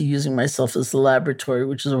back to using myself as the laboratory,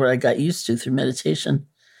 which is what I got used to through meditation.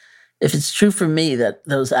 If it's true for me that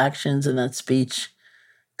those actions and that speech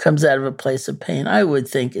comes out of a place of pain, I would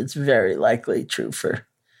think it's very likely true for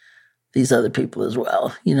these other people as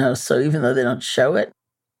well. So even though they don't show it,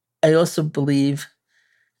 I also believe,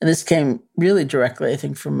 and this came really directly, I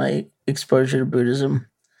think, from my exposure to Buddhism,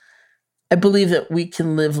 I believe that we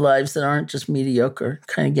can live lives that aren't just mediocre,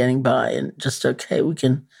 kind of getting by and just okay.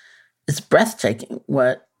 It's breathtaking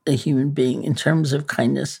what a human being in terms of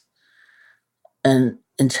kindness and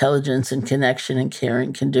intelligence and connection and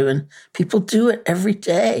caring can do. And people do it every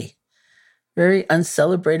day. Very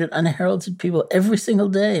uncelebrated, unheralded people every single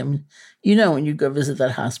day. I mean, when you go visit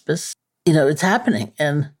that hospice, it's happening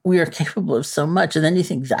and we are capable of so much. And then you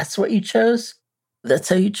think that's what you chose? That's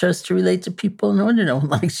how you chose to relate to people? No wonder no one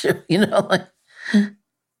likes you, and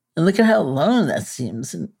look at how alone that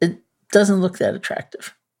seems. And it doesn't look that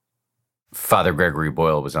attractive. Father Gregory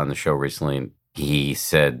Boyle was on the show recently and he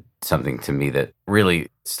said something to me that really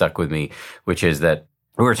stuck with me, which is that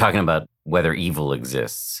we were talking about whether evil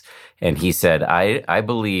exists. And he said, I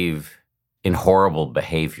believe in horrible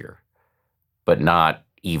behavior, but not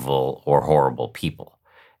evil or horrible people.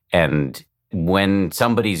 And when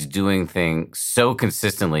somebody's doing things so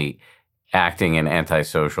consistently, acting in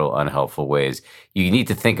antisocial, unhelpful ways, you need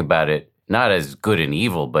to think about it not as good and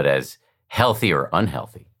evil, but as healthy or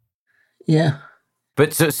unhealthy. Yeah.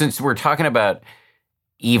 But so since we're talking about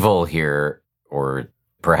evil here, or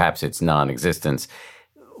perhaps its non-existence,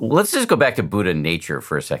 let's just go back to Buddha nature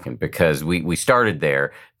for a second, because we started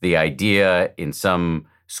there. The idea in some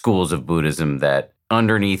schools of Buddhism that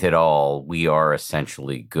underneath it all, we are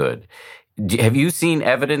essentially good. Have you seen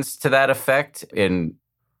evidence to that effect? And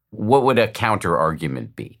what would a counter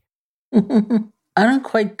argument be? I don't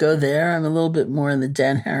quite go there. I'm a little bit more in the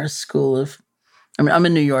Dan Harris school of, I'm a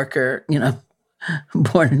New Yorker,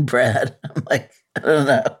 born and bred. I'm like, I don't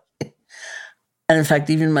know. And in fact,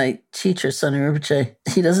 even my teacher, Sonny Rinpoche,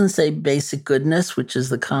 he doesn't say basic goodness, which is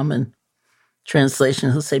the common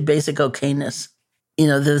translation. He'll say basic okayness.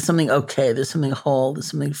 There's something okay, there's something whole,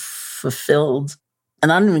 there's something fulfilled.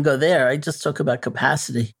 And I don't even go there. I just talk about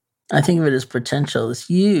capacity. I think of it as potential, this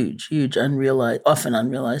huge, huge unrealized, often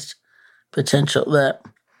unrealized potential that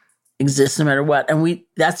exists no matter what. And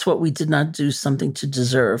that's what we did not do something to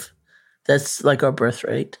deserve. That's like our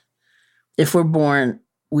birthright. If we're born,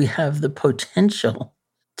 we have the potential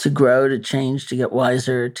to grow, to change, to get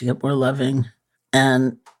wiser, to get more loving.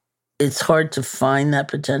 And it's hard to find that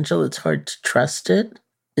potential. It's hard to trust it.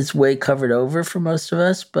 It's way covered over for most of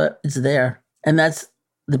us, but it's there. And that's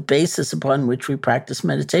the basis upon which we practice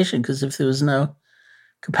meditation, because if there was no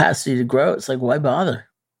capacity to grow, it's like, why bother?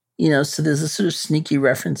 So there's a sort of sneaky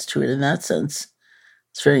reference to it in that sense.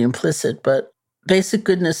 It's very implicit, but basic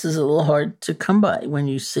goodness is a little hard to come by when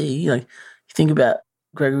you see, you think about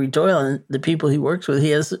Gregory Doyle and the people he works with.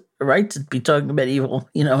 He has a right to be talking about evil,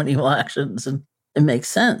 and evil actions. And it makes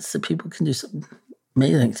sense that people can do some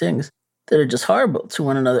amazing things that are just horrible to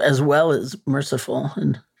one another, as well as merciful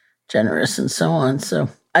and generous and so on. So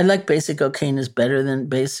I like basic okayness better than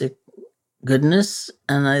basic goodness,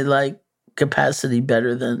 and I like capacity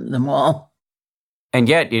better than them all. And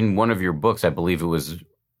yet, in one of your books, I believe it was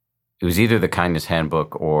either the Kindness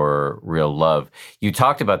Handbook or Real Love, you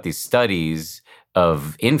talked about these studies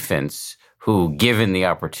of infants who, given the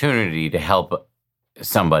opportunity to help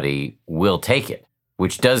somebody, will take it,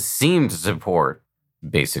 which does seem to support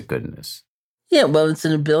basic goodness. Yeah, well, it's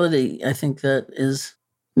an ability, I think, that is,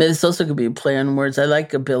 maybe this also could be a play on words. I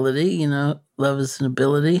like ability, love is an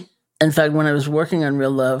ability. In fact, when I was working on Real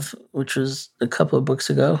Love, which was a couple of books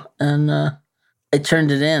ago, and I turned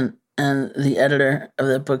it in, and the editor of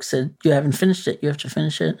that book said, "You haven't finished it. You have to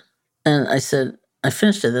finish it." And I said, "I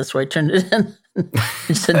finished it. That's why I turned it in."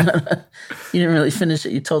 He said, no, you didn't really finish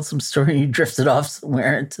it. You told some story and you drifted off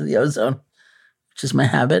somewhere into the ozone, which is my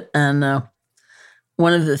habit. And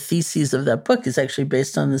one of the theses of that book is actually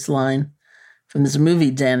based on this line from this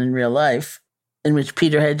movie, Dan in Real Life, in which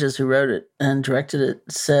Peter Hedges, who wrote it and directed it,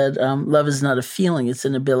 said, love is not a feeling, it's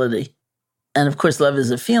an ability. And of course, love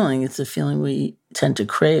is a feeling. It's a feeling we tend to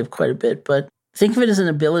crave quite a bit. But think of it as an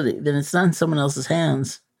ability. Then it's not in someone else's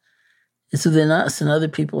hands. It's within us, and other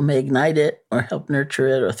people may ignite it or help nurture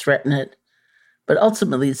it or threaten it. But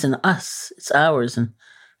ultimately, it's in us. It's ours. And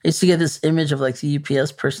I used to get this image of like the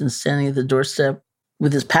UPS person standing at the doorstep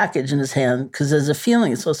with his package in his hand, because there's a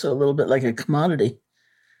feeling. It's also a little bit like a commodity.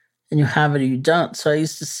 And you have it or you don't. So I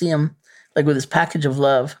used to see him like with his package of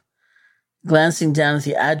love, glancing down at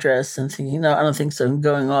the address and thinking, no, I don't think so, and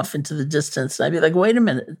going off into the distance. And I'd be like, wait a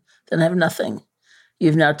minute, then I have nothing.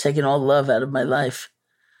 You've now taken all love out of my life.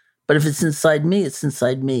 But if it's inside me, it's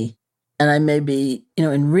inside me. And I may be,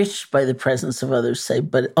 enriched by the presence of others, say,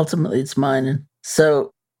 but ultimately it's mine. And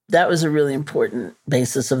so that was a really important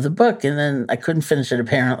basis of the book. And then I couldn't finish it,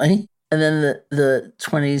 apparently. And then the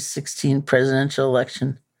 2016 presidential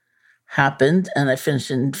election happened, and I finished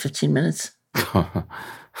it in 15 minutes.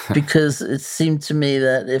 Because it seemed to me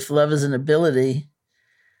that if love is an ability,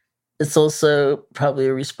 it's also probably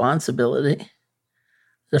a responsibility.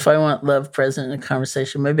 If I want love present in a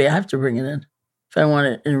conversation, maybe I have to bring it in. If I want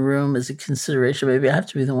it in a room as a consideration, maybe I have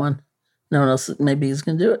to be the one. No one else maybe is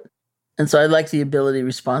going to do it. And so I like the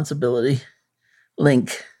ability-responsibility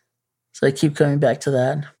link. So I keep coming back to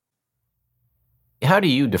that. How do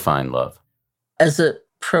you define love? As a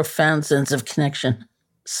profound sense of connection.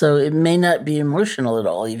 So it may not be emotional at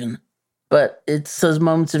all even, but it's those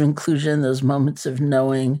moments of inclusion, those moments of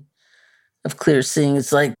knowing, of clear seeing.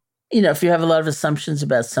 It's like, if you have a lot of assumptions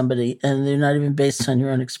about somebody and they're not even based on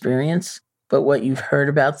your own experience, but what you've heard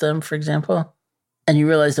about them, for example, and you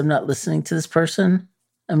realize I'm not listening to this person,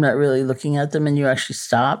 I'm not really looking at them, and you actually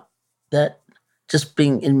stop that, just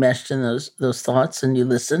being enmeshed in those thoughts, and you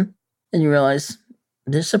listen, and you realize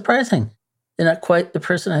they're surprising. They're not quite the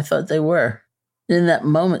person I thought they were. And in that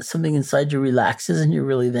moment, something inside you relaxes and you're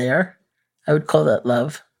really there. I would call that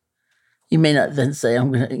love. You may not then say,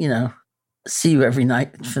 I'm going to, see you every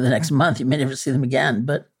night for the next month. You may never see them again,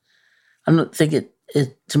 but I don't think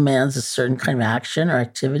it demands a certain kind of action or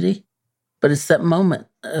activity, but it's that moment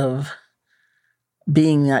of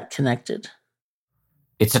being that connected.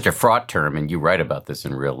 It's such a fraught term, and you write about this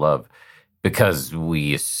in Real Love, because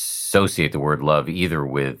we associate the word love either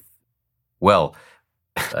with, well,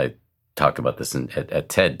 I talked about this at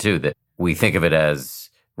TED too, that we think of it as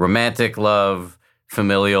romantic love,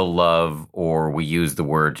 familial love, or we use the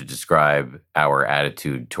word to describe our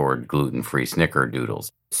attitude toward gluten-free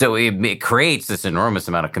snickerdoodles. So it creates this enormous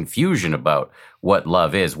amount of confusion about what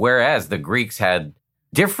love is, whereas the Greeks had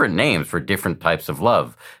different names for different types of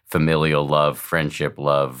love: familial love, friendship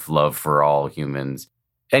love, love for all humans.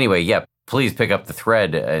 Anyway, yeah, please pick up the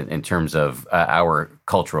thread in terms of our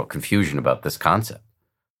cultural confusion about this concept.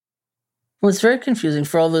 Well, it's very confusing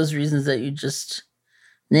for all those reasons that you just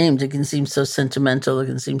named. It can seem so sentimental. It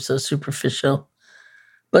can seem so superficial.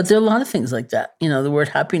 But there are a lot of things like that. The word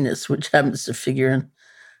happiness, which happens to figure in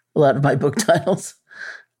a lot of my book titles,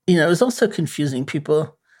 is also confusing.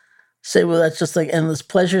 People say, well, that's just like endless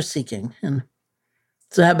pleasure seeking. And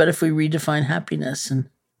so how about if we redefine happiness? And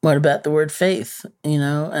what about the word faith,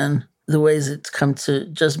 and the ways it's come to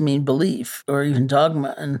just mean belief or even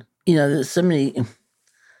dogma? And, there's so many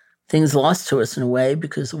things lost to us in a way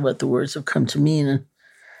because of what the words have come to mean. And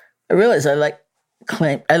I realize I like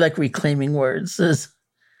reclaiming words as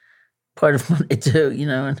part of what I do,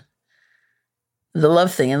 and the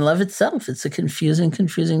love thing and love itself. It's a confusing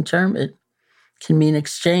term. It can mean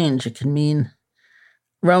exchange. It can mean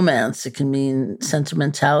romance. It can mean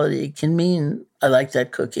sentimentality. It can mean, I like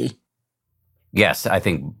that cookie. Yes, I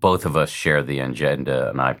think both of us share the agenda,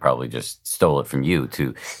 and I probably just stole it from you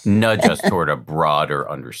to nudge us toward a broader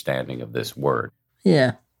understanding of this word.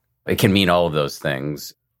 Yeah. It can mean all of those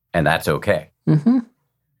things, and that's okay. Mm-hmm.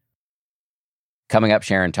 Coming up,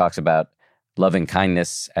 Sharon talks about loving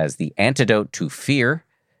kindness as the antidote to fear,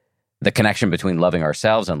 the connection between loving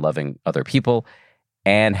ourselves and loving other people,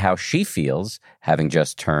 and how she feels having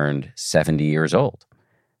just turned 70 years old.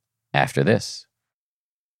 After this.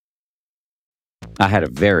 I had a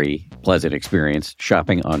very pleasant experience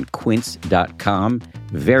shopping on quince.com.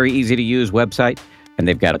 Very easy to use website, and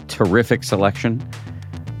they've got a terrific selection.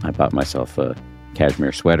 I bought myself a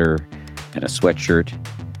cashmere sweater and a sweatshirt.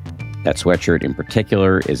 That sweatshirt in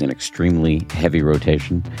particular is in extremely heavy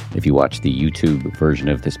rotation. If you watch the YouTube version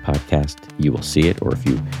of this podcast, you will see it. Or if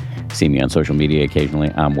you see me on social media occasionally,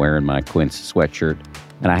 I'm wearing my Quince sweatshirt.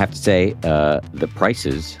 And I have to say, the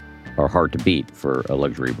prices are hard to beat for a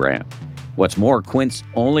luxury brand. What's more, Quince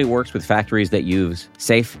only works with factories that use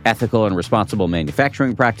safe, ethical, and responsible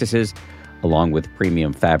manufacturing practices, along with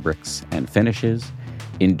premium fabrics and finishes.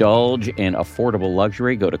 Indulge in affordable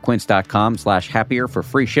luxury. Go to quince.com/happier for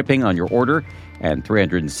free shipping on your order and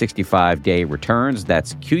 365-day returns.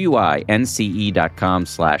 That's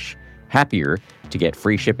QUINCE.com/happier to get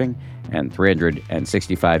free shipping and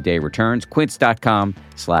 365-day returns.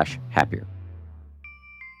 Quince.com/happier.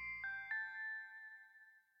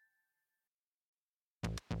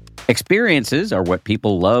 Experiences are what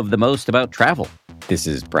people love the most about travel. This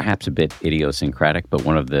is perhaps a bit idiosyncratic, but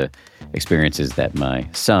one of the experiences that my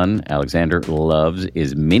son, Alexander, loves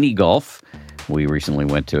is mini golf. We recently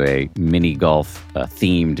went to a mini golf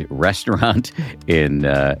themed restaurant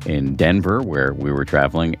in Denver where we were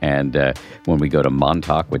traveling. And when we go to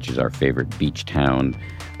Montauk, which is our favorite beach town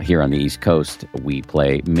here on the East Coast, we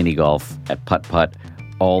play mini golf at putt-putt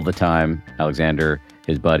all the time. Alexander,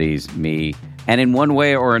 his buddies, me. And in one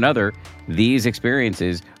way or another, these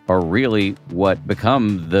experiences are really what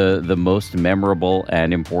become the most memorable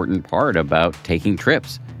and important part about taking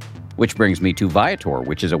trips. Which brings me to Viator,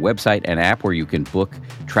 which is a website and app where you can book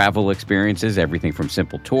travel experiences, everything from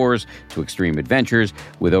simple tours to extreme adventures.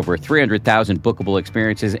 With over 300,000 bookable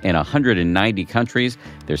experiences in 190 countries,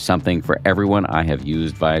 there's something for everyone. I have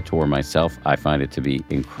used Viator myself. I find it to be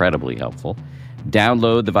incredibly helpful.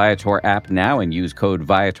 Download the Viator app now and use code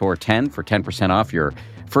Viator10 for 10% off your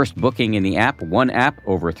first booking in the app. One app,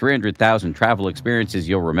 over 300,000 travel experiences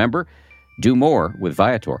you'll remember. Do more with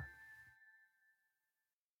Viator.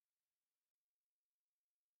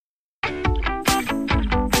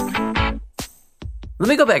 Let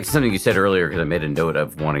me go back to something you said earlier, because I made a note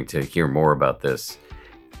of wanting to hear more about this.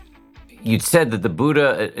 You'd said that the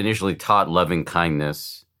Buddha initially taught loving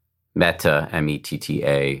kindness metta,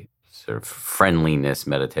 M-E-T-T-A, sort of friendliness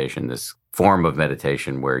meditation, this form of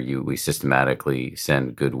meditation where we systematically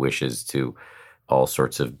send good wishes to all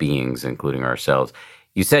sorts of beings, including ourselves.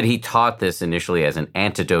 You said he taught this initially as an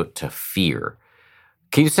antidote to fear.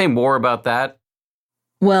 Can you say more about that?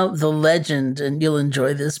 Well, the legend, and you'll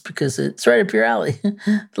enjoy this because it's right up your alley.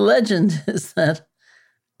 The legend is that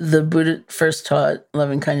the Buddha first taught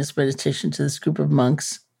loving kindness meditation to this group of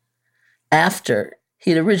monks after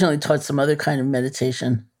he'd originally taught some other kind of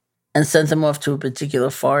meditation and sent them off to a particular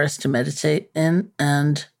forest to meditate in.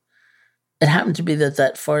 And it happened to be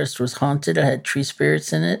that forest was haunted. It had tree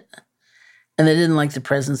spirits in it. And they didn't like the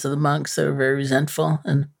presence of the monks. They were very resentful.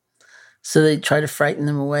 And so they tried to frighten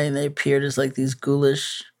them away. And they appeared as like these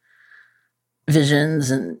ghoulish visions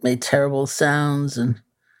and made terrible sounds. And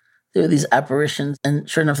there were these apparitions. And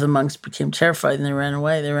sure enough, the monks became terrified and they ran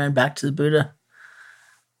away. They ran back to the Buddha.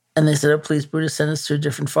 And they said, "Oh, please, Buddha, send us to a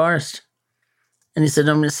different forest." And he said,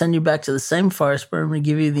 "I'm going to send you back to the same forest, but I'm going to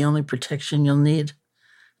give you the only protection you'll need."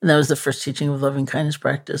 And that was the first teaching of loving kindness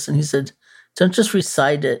practice. And he said, don't just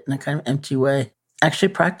recite it in a kind of empty way. Actually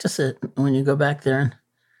practice it when you go back there.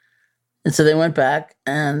 And so they went back,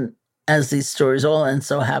 and as these stories all end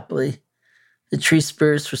so happily, the tree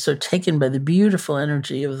spirits were so taken by the beautiful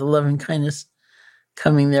energy of the loving kindness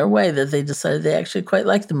coming their way that they decided they actually quite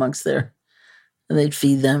liked the monks there. And they'd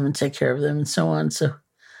feed them and take care of them and so on. So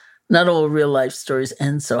not all real life stories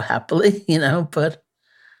end so happily, but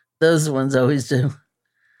those ones always do.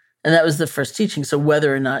 And that was the first teaching. So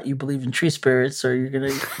whether or not you believe in tree spirits or you're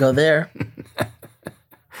going to go there,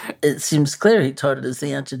 it seems clear he taught it as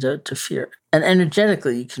the antidote to fear. And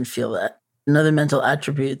energetically, you can feel that. Another mental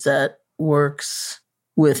attribute that works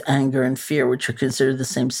with anger and fear, which are considered the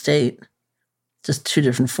same state, just two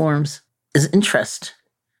different forms, is interest.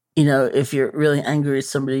 If you're really angry at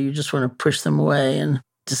somebody, you just want to push them away and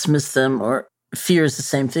dismiss them. Or fear is the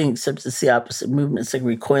same thing, except it's the opposite movement. It's like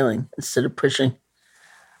recoiling instead of pushing.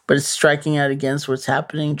 But it's striking out against what's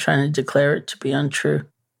happening, trying to declare it to be untrue.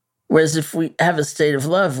 Whereas if we have a state of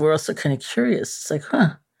love, we're also kind of curious. It's like,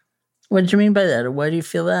 what did you mean by that? Or why do you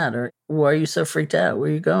feel that? Or why are you so freaked out? Where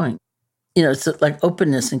are you going? It's like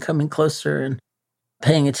openness and coming closer and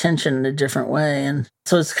paying attention in a different way. And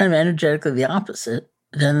so it's kind of energetically the opposite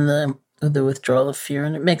than the withdrawal of fear.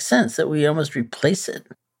 And it makes sense that we almost replace it,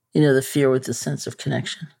 the fear with the sense of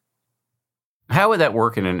connection. How would that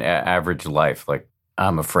work in an average life? Like,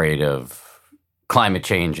 I'm afraid of climate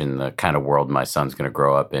change and the kind of world my son's going to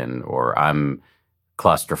grow up in, or I'm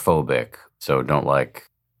claustrophobic, so don't like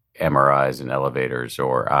MRIs and elevators,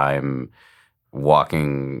 or I'm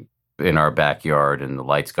walking in our backyard and the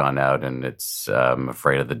light's gone out and I'm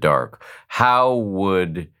afraid of the dark. How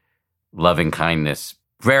would loving kindness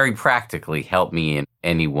very practically help me in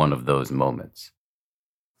any one of those moments?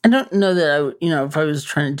 I don't know that I would, if I was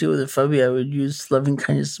trying to deal with a phobia, I would use loving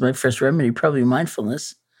kindness as my first remedy, probably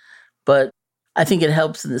mindfulness. But I think it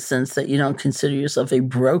helps in the sense that you don't consider yourself a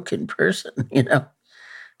broken person,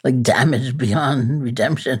 like damaged beyond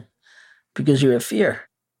redemption because you have fear.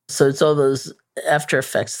 So it's all those after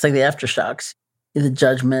effects. It's like the aftershocks, the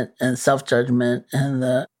judgment and self-judgment and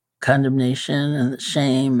the condemnation and the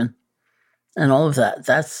shame and all of that.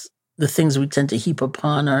 That's the things we tend to heap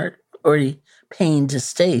upon our already pained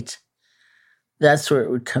state. That's where it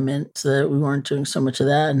would come in, so that we weren't doing so much of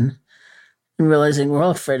that and realizing we're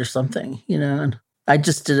all afraid of something, And I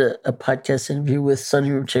just did a podcast interview with Sonny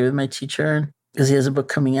Rinpoche, with my teacher, because he has a book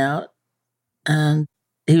coming out. And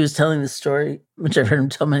he was telling the story, which I've heard him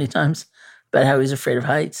tell many times, about how he's afraid of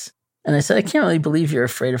heights. And I said, I can't really believe you're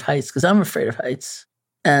afraid of heights, because I'm afraid of heights.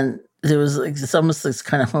 And there was it's almost this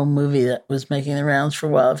kind of home movie that was making the rounds for a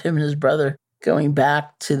while of him and his brother going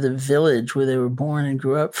back to the village where they were born and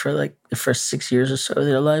grew up for like the first 6 years or so of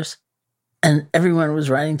their lives. And everyone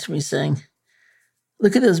was writing to me saying,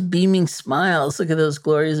 look at those beaming smiles, look at those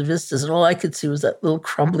glorious vistas. And all I could see was that little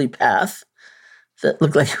crumbly path that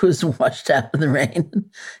looked like it was washed out in the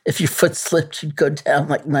rain. If your foot slipped, you'd go down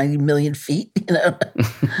like 90 million feet,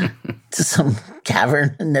 to some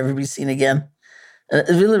cavern and never be seen again.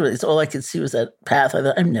 Literally, it's all I could see was that path. I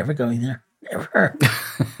thought, I'm never going there. Never.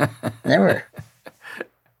 Never.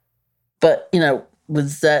 But,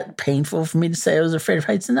 was that painful for me to say I was afraid of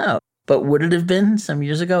heights? No. But would it have been some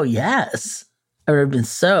years ago? Yes. I would have been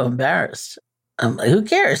so embarrassed. I'm like, who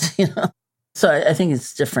cares, So I think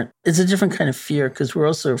it's different. It's a different kind of fear because we're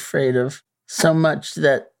also afraid of so much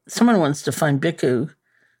that someone once defined bhikkhu,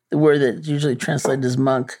 the word that's usually translated as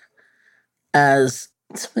monk, as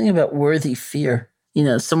something about worthy fear.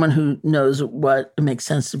 Someone who knows what it makes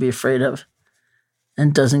sense to be afraid of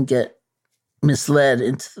and doesn't get misled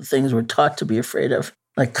into the things we're taught to be afraid of.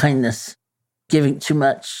 like kindness, giving too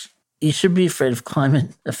much. You should be afraid of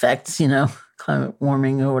climate effects, climate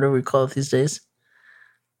warming or whatever we call it these days.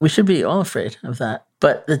 We should be all afraid of that.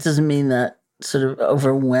 But that doesn't mean that sort of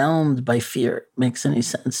overwhelmed by fear makes any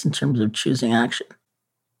sense in terms of choosing action.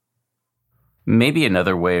 Maybe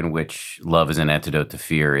another way in which love is an antidote to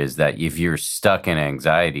fear is that if you're stuck in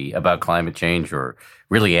anxiety about climate change or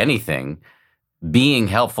really anything, being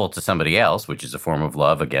helpful to somebody else, which is a form of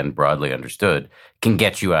love, again, broadly understood, can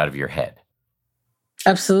get you out of your head.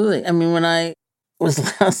 Absolutely. I mean, when I was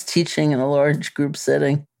last teaching in a large group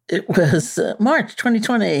setting, it was March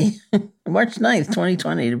 2020, March 9th,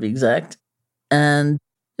 2020 to be exact. And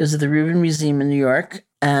it was at the Rubin Museum in New York.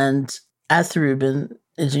 And at the Rubin,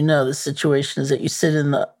 as you know, the situation is that you sit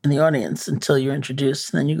in the audience until you're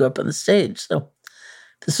introduced, and then you go up on the stage. So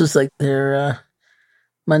this was like their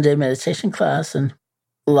Monday meditation class, and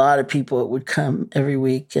a lot of people would come every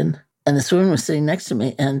week. And this woman was sitting next to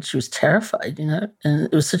me, and she was terrified, and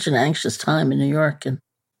it was such an anxious time in New York, and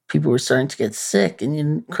people were starting to get sick, and you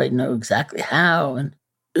didn't quite know exactly how. And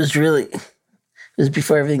it was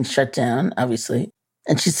before everything shut down, obviously.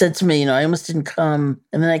 And she said to me, I almost didn't come,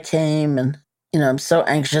 and then I came, and I'm so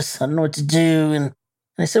anxious. I don't know what to do. And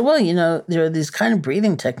I said, well, there are these kind of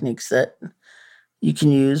breathing techniques that you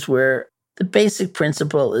can use where the basic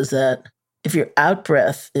principle is that if your out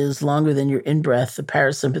breath is longer than your in breath, the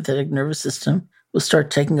parasympathetic nervous system will start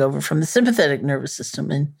taking over from the sympathetic nervous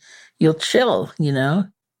system, and you'll chill,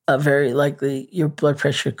 very likely your blood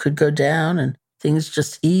pressure could go down and things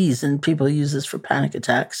just ease. And people use this for panic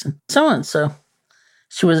attacks and so on. So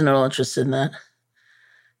she wasn't at all interested in that.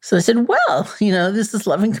 So I said, well, this is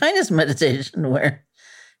loving kindness meditation, where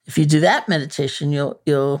if you do that meditation,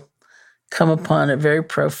 you'll come upon a very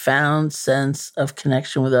profound sense of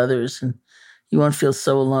connection with others, and you won't feel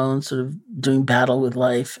so alone, sort of doing battle with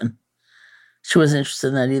life. And she wasn't interested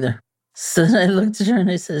in that either. So then I looked at her and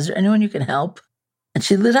I said, is there anyone you can help? And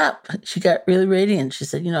she lit up. She got really radiant. She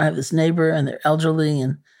said, I have this neighbor and they're elderly,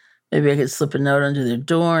 and maybe I could slip a note under their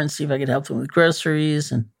door and see if I could help them with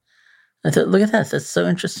groceries. And I thought, look at that. That's so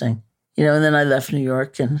interesting. And then I left New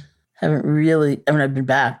York and haven't really, I've been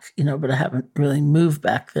back, but I haven't really moved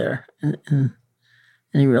back there in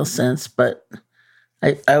any real sense. But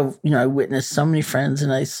I witnessed so many friends,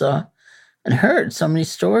 and I saw and heard so many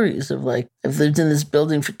stories of, like, I've lived in this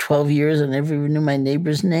building for 12 years and I never even knew my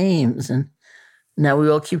neighbors' names. And now we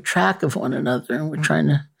all keep track of one another, and we're trying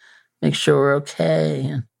to make sure we're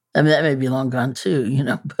okay. And that may be long gone too,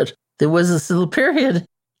 but there was this little period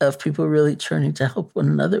of people really turning to help one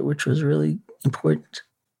another, which was really important.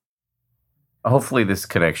 Hopefully this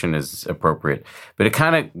connection is appropriate, but it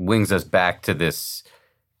kind of wings us back to this,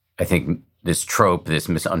 I think, this trope, this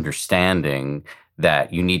misunderstanding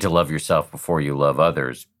that you need to love yourself before you love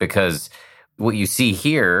others. Because what you see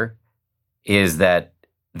here is that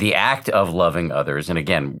the act of loving others, and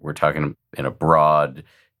again, we're talking in a broad,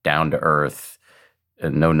 down-to-earth,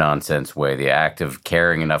 no-nonsense way, the act of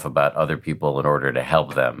caring enough about other people in order to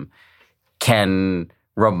help them can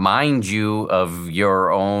remind you of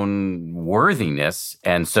your own worthiness.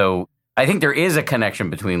 And so I think there is a connection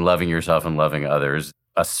between loving yourself and loving others,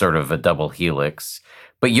 a sort of a double helix.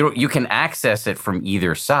 But you can access it from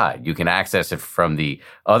either side. You can access it from the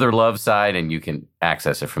other love side, and you can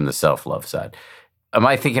access it from the self-love side. Am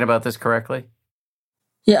I thinking about this correctly?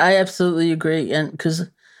 Yeah, I absolutely agree. And because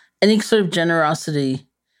any sort of generosity,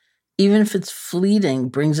 even if it's fleeting,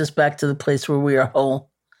 brings us back to the place where we are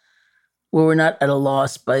whole, where we're not at a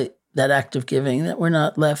loss by that act of giving, that we're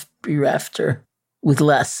not left bereft or with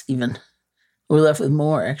less even. We're left with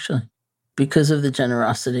more, actually, because of the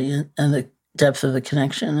generosity and the depth of the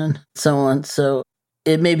connection and so on. So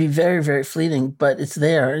it may be very, very fleeting, but it's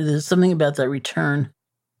there. There's something about that return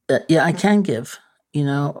that, I can give.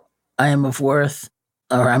 I am of worth,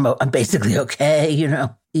 or I'm basically okay,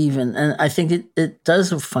 even. And I think it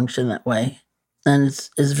does function that way. And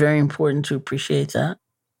it's very important to appreciate that.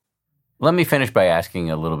 Let me finish by asking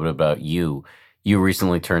a little bit about you. You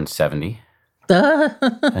recently turned 70. Did I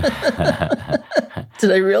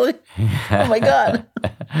really? Oh, my God.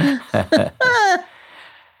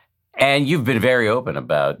 And you've been very open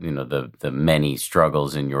about, the many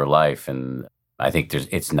struggles in your life. And I think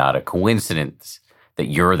it's not a coincidence that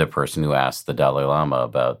you're the person who asked the Dalai Lama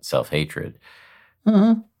about self-hatred.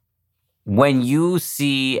 Mm-hmm. When you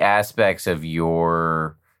see aspects of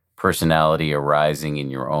your personality arising in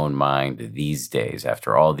your own mind these days,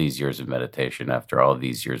 after all these years of meditation, after all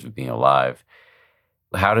these years of being alive,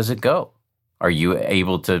 how does it go? Are you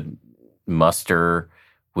able to muster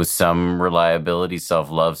with some reliability,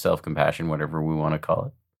 self-love, self-compassion, whatever we want to call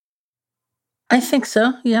it? I think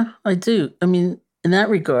so. Yeah, I do. I mean, in that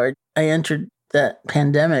regard, I entered that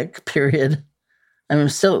pandemic period. I'm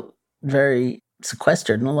still very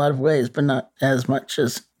sequestered in a lot of ways, but not as much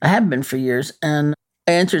as I have been for years. And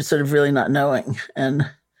I entered sort of really not knowing. And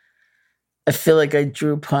I feel like I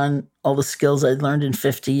drew upon all the skills I'd learned in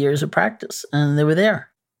 50 years of practice, and they were there.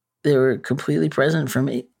 They were completely present for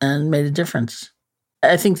me and made a difference.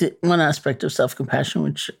 I think that one aspect of self-compassion,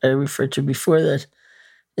 which I referred to before, that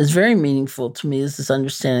is very meaningful to me is this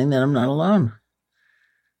understanding that I'm not alone.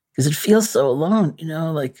 Because it feels so alone,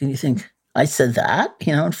 like you think, I said that,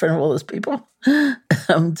 in front of all those people.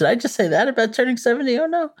 Did I just say that about turning 70? Oh,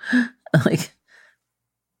 no.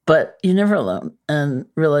 But you're never alone. And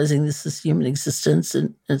realizing this is human existence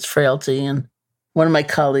and its frailty. And one of my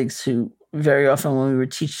colleagues who very often when we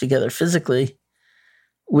would teach together physically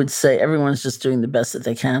would say, everyone's just doing the best that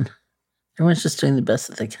they can. Everyone's just doing the best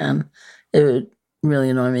that they can. It would really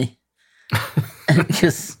annoy me.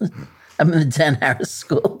 Because I'm in the Dan Harris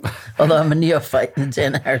school, although I'm a neophyte in the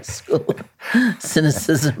Dan Harris school.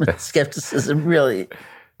 Cynicism and skepticism, really,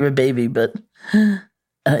 you're a baby, but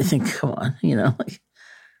I think, come on,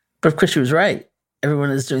 But of course she was right.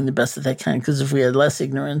 Everyone is doing the best that they can, because if we had less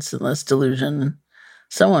ignorance and less delusion and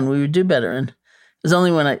so on, we would do better. And it was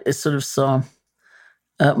only when I sort of saw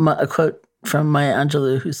a quote from Maya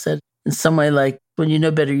Angelou who said, in some way, like, when you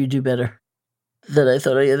know better, you do better, that I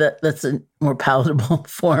thought, oh yeah, that's a more palatable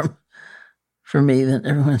form for me than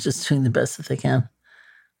everyone's just doing the best that they can.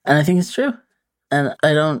 And I think it's true. And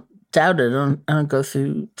I don't doubt it. I don't go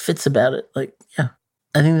through fits about it. Like, yeah,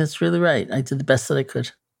 I think that's really right. I did the best that I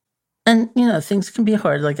could. And, things can be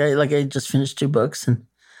hard. Like I just finished 2 books, and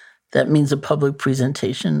that means a public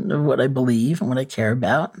presentation of what I believe and what I care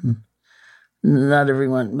about. And not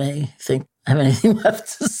everyone may think I have anything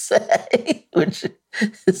left to say, which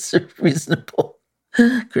is a reasonable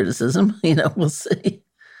criticism. We'll see.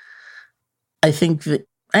 I think that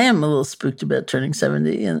I am a little spooked about turning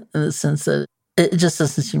 70 in the sense that it just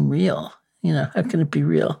doesn't seem real. How can it be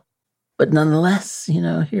real? But nonetheless,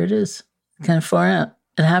 here it is, kind of far out.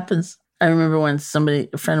 It happens. I remember when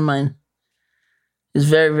a friend of mine, who's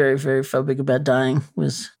very, very, very phobic about dying, we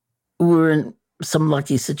were in some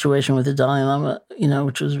lucky situation with the Dalai Lama,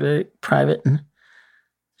 which was very private. And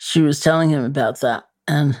she was telling him about that.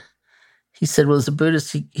 And he said, well, as a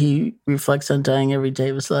Buddhist, he reflects on dying every day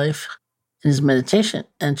of his life in his meditation.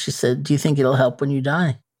 And she said, do you think it'll help when you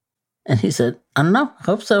die? And he said, I don't know. I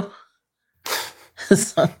hope so.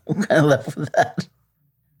 So I'm kind of left with that.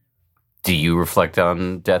 Do you reflect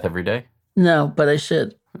on death every day? No, but I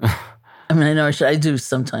should. I know I should. I do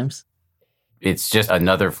sometimes. It's just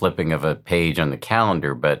another flipping of a page on the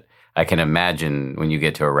calendar, but I can imagine when you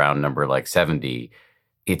get to a round number like 70,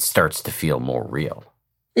 it starts to feel more real.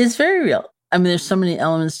 It's very real. There's so many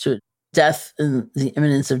elements to it. Death and the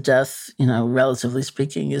imminence of death, relatively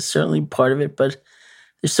speaking, is certainly part of it, but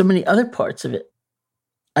there's so many other parts of it.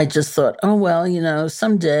 I just thought, oh, well,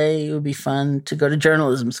 someday it would be fun to go to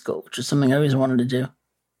journalism school, which is something I always wanted to do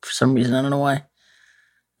for some reason. I don't know why.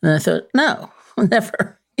 And I thought, no,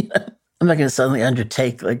 never. I'm not going to suddenly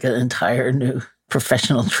undertake like an entire new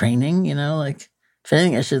professional training, if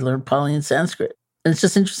anything, I should learn Pali and Sanskrit. And it's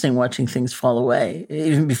just interesting watching things fall away,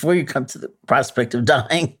 even before you come to the prospect of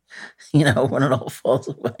dying, when it all falls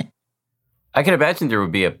away. I can imagine there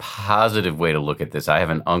would be a positive way to look at this. I have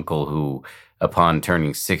an uncle who, upon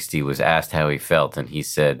turning 60, was asked how he felt, and he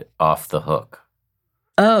said, off the hook.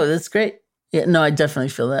 Oh, that's great. Yeah, no, I definitely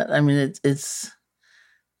feel that.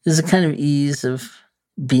 There's a kind of ease of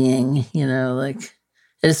being,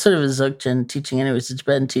 it's sort of a Dzogchen teaching anyways. It's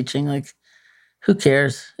Tibetan teaching, who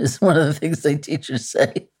cares? Is one of the things they teachers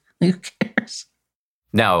say. Who cares?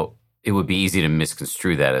 Now, it would be easy to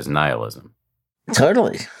misconstrue that as nihilism.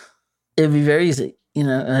 Totally. It would be very easy.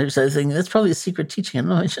 I was thinking, that's probably a secret teaching.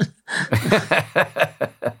 I don't know.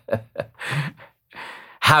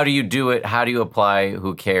 How do you do it? How do you apply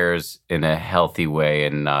who cares in a healthy way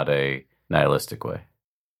and not a nihilistic way?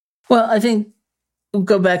 Well, I think we'll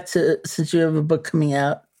go back to, since you have a book coming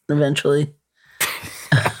out eventually.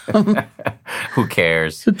 Who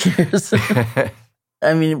cares? Who cares?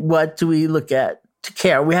 What do we look at to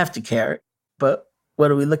care? We have to care. But what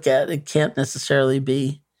do we look at? It can't necessarily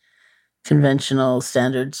be conventional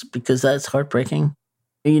standards, because that's heartbreaking.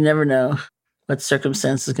 You never know what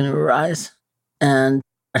circumstance is going to arise. And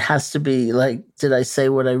it has to be did I say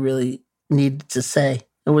what I really needed to say?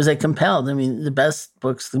 Or was I compelled? The best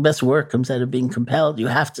books, the best work comes out of being compelled. You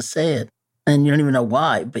have to say it. And you don't even know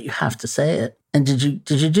why, but you have to say it. And did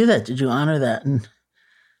you do that? Did you honor that? And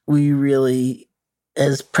were you really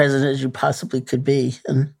as present as you possibly could be?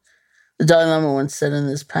 And the Dalai Lama once said in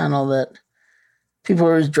this panel that people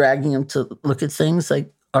were always dragging him to look at things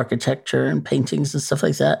like architecture and paintings and stuff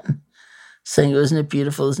like that, and saying, isn't it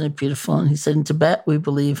beautiful? Isn't it beautiful? And he said, in Tibet, we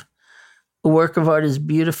believe a work of art is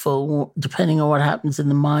beautiful depending on what happens in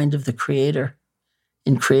the mind of the creator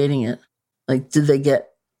in creating it. Like, did they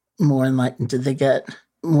get more enlightened? Did they get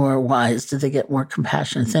more wise? Did they get more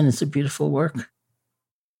compassionate? Then it's a beautiful work.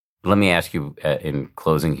 Let me ask you in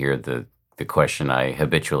closing here the question I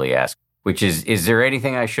habitually ask, which is there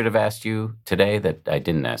anything I should have asked you today that I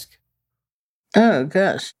didn't ask? Oh,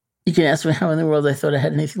 gosh. You can ask me how in the world I thought I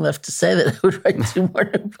had anything left to say that I would write 2 more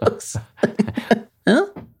new books. Huh?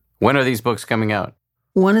 When are these books coming out?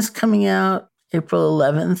 One is coming out April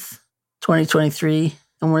 11th, 2023.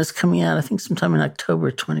 And one is coming out, I think, sometime in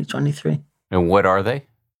October 2023. And what are they?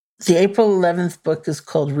 The April 11th book is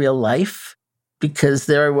called Real Life, because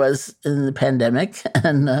there I was in the pandemic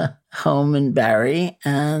and home in Barrie.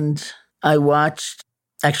 And I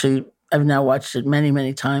I've now watched it many,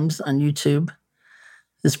 many times on YouTube,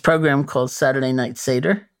 this program called Saturday Night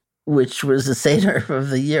Seder, which was the Seder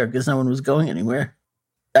of the year because no one was going anywhere.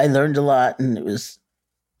 I learned a lot, and it was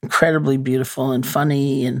incredibly beautiful and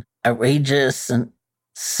funny and outrageous. And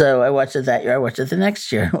so I watched it that year. I watched it the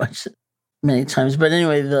next year. I watched it many times. But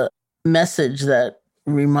anyway, the message that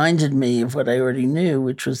reminded me of what I already knew,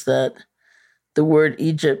 which was that the word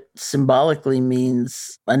Egypt symbolically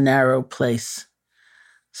means a narrow place.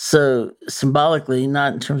 So symbolically,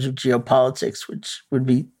 not in terms of geopolitics, which would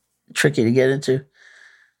be tricky to get into,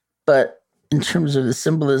 but in terms of the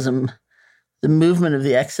symbolism, the movement of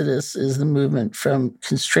the Exodus is the movement from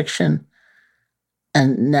constriction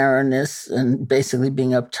and narrowness and basically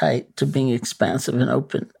being uptight to being expansive and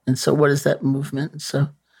open. And so what is that movement? So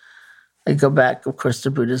I go back, of course,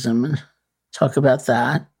 to Buddhism and talk about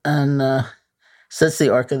that. And so that's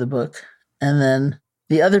the arc of the book. And then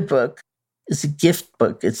the other book is a gift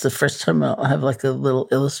book. It's the first time I'll have like a little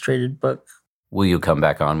illustrated book. Will you come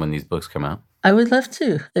back on when these books come out? I would love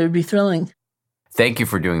to. It would be thrilling. Thank you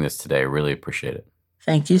for doing this today. I really appreciate it.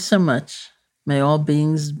 Thank you so much. May all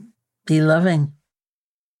beings be loving.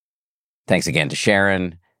 Thanks again to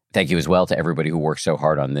Sharon. Thank you as well to everybody who worked so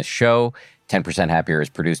hard on this show. 10% Happier is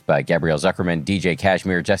produced by Gabrielle Zuckerman, DJ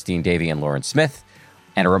Kashmir, Justine Davey, and Lauren Smith.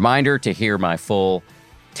 And a reminder to hear my full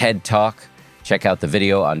TED Talk. Check out the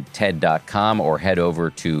video on TED.com or head over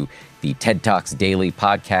to the TED Talks Daily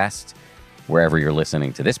podcast, wherever you're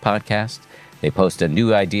listening to this podcast. They post a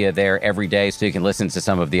new idea there every day, so you can listen to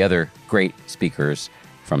some of the other great speakers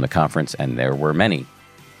from the conference, and there were many.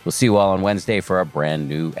 We'll see you all on Wednesday for a brand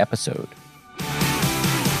new episode.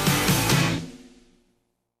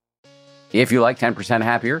 If you like 10%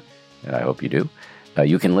 Happier, and I hope you do,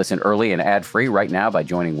 you can listen early and ad-free right now by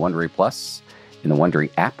joining Wondery Plus in the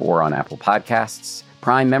Wondery app or on Apple Podcasts.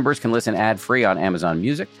 Prime members can listen ad-free on Amazon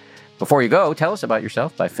Music. Before you go, tell us about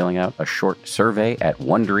yourself by filling out a short survey at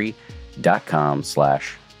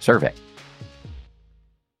Wondery.com/survey.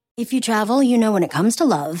 If you travel, you know when it comes to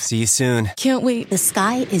love. See you soon. Can't wait. The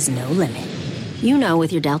sky is no limit. You know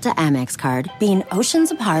with your Delta Amex card, being oceans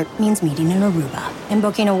apart means meeting in Aruba. And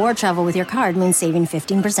booking award travel with your card means saving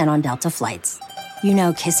 15% on Delta flights. You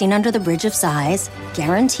know kissing under the bridge of sighs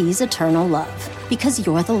guarantees eternal love. Because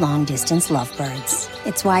you're the long-distance lovebirds.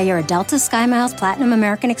 It's why you're a Delta SkyMiles Platinum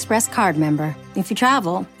American Express card member. If you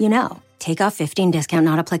travel, you know. Take off 15 discount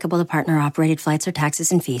not applicable to partner-operated flights or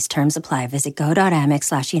taxes and fees. Terms apply. Visit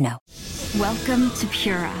go.amex/you-know. Welcome to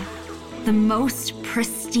Pura, the most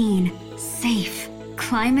pristine, safe,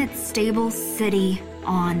 climate-stable city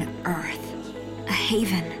on Earth. A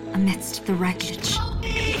haven amidst the wreckage.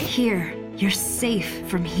 Here, you're safe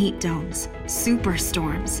from heat domes,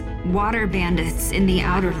 superstorms, water bandits in the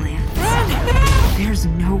outer lands. There's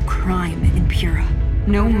no crime in Pura.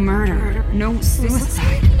 No murder, no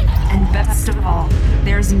suicide. And best of all,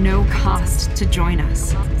 there's no cost to join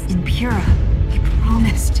us. In Pura, we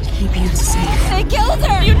promise to keep you safe. They killed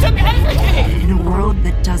her! You took everything! In a world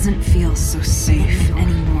that doesn't feel so safe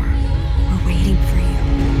anymore, we're waiting for you.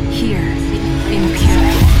 Here, in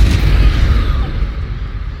Pura.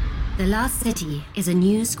 The Last City is a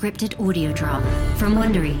new scripted audio drama from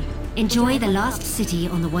Wondery. Enjoy The Last City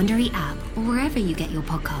on the Wondery app or wherever you get your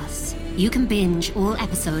podcasts. You can binge all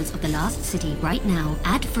episodes of The Last City right now,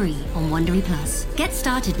 ad-free on Wondery Plus. Get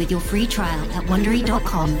started with your free trial at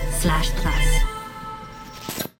Wondery.com/plus.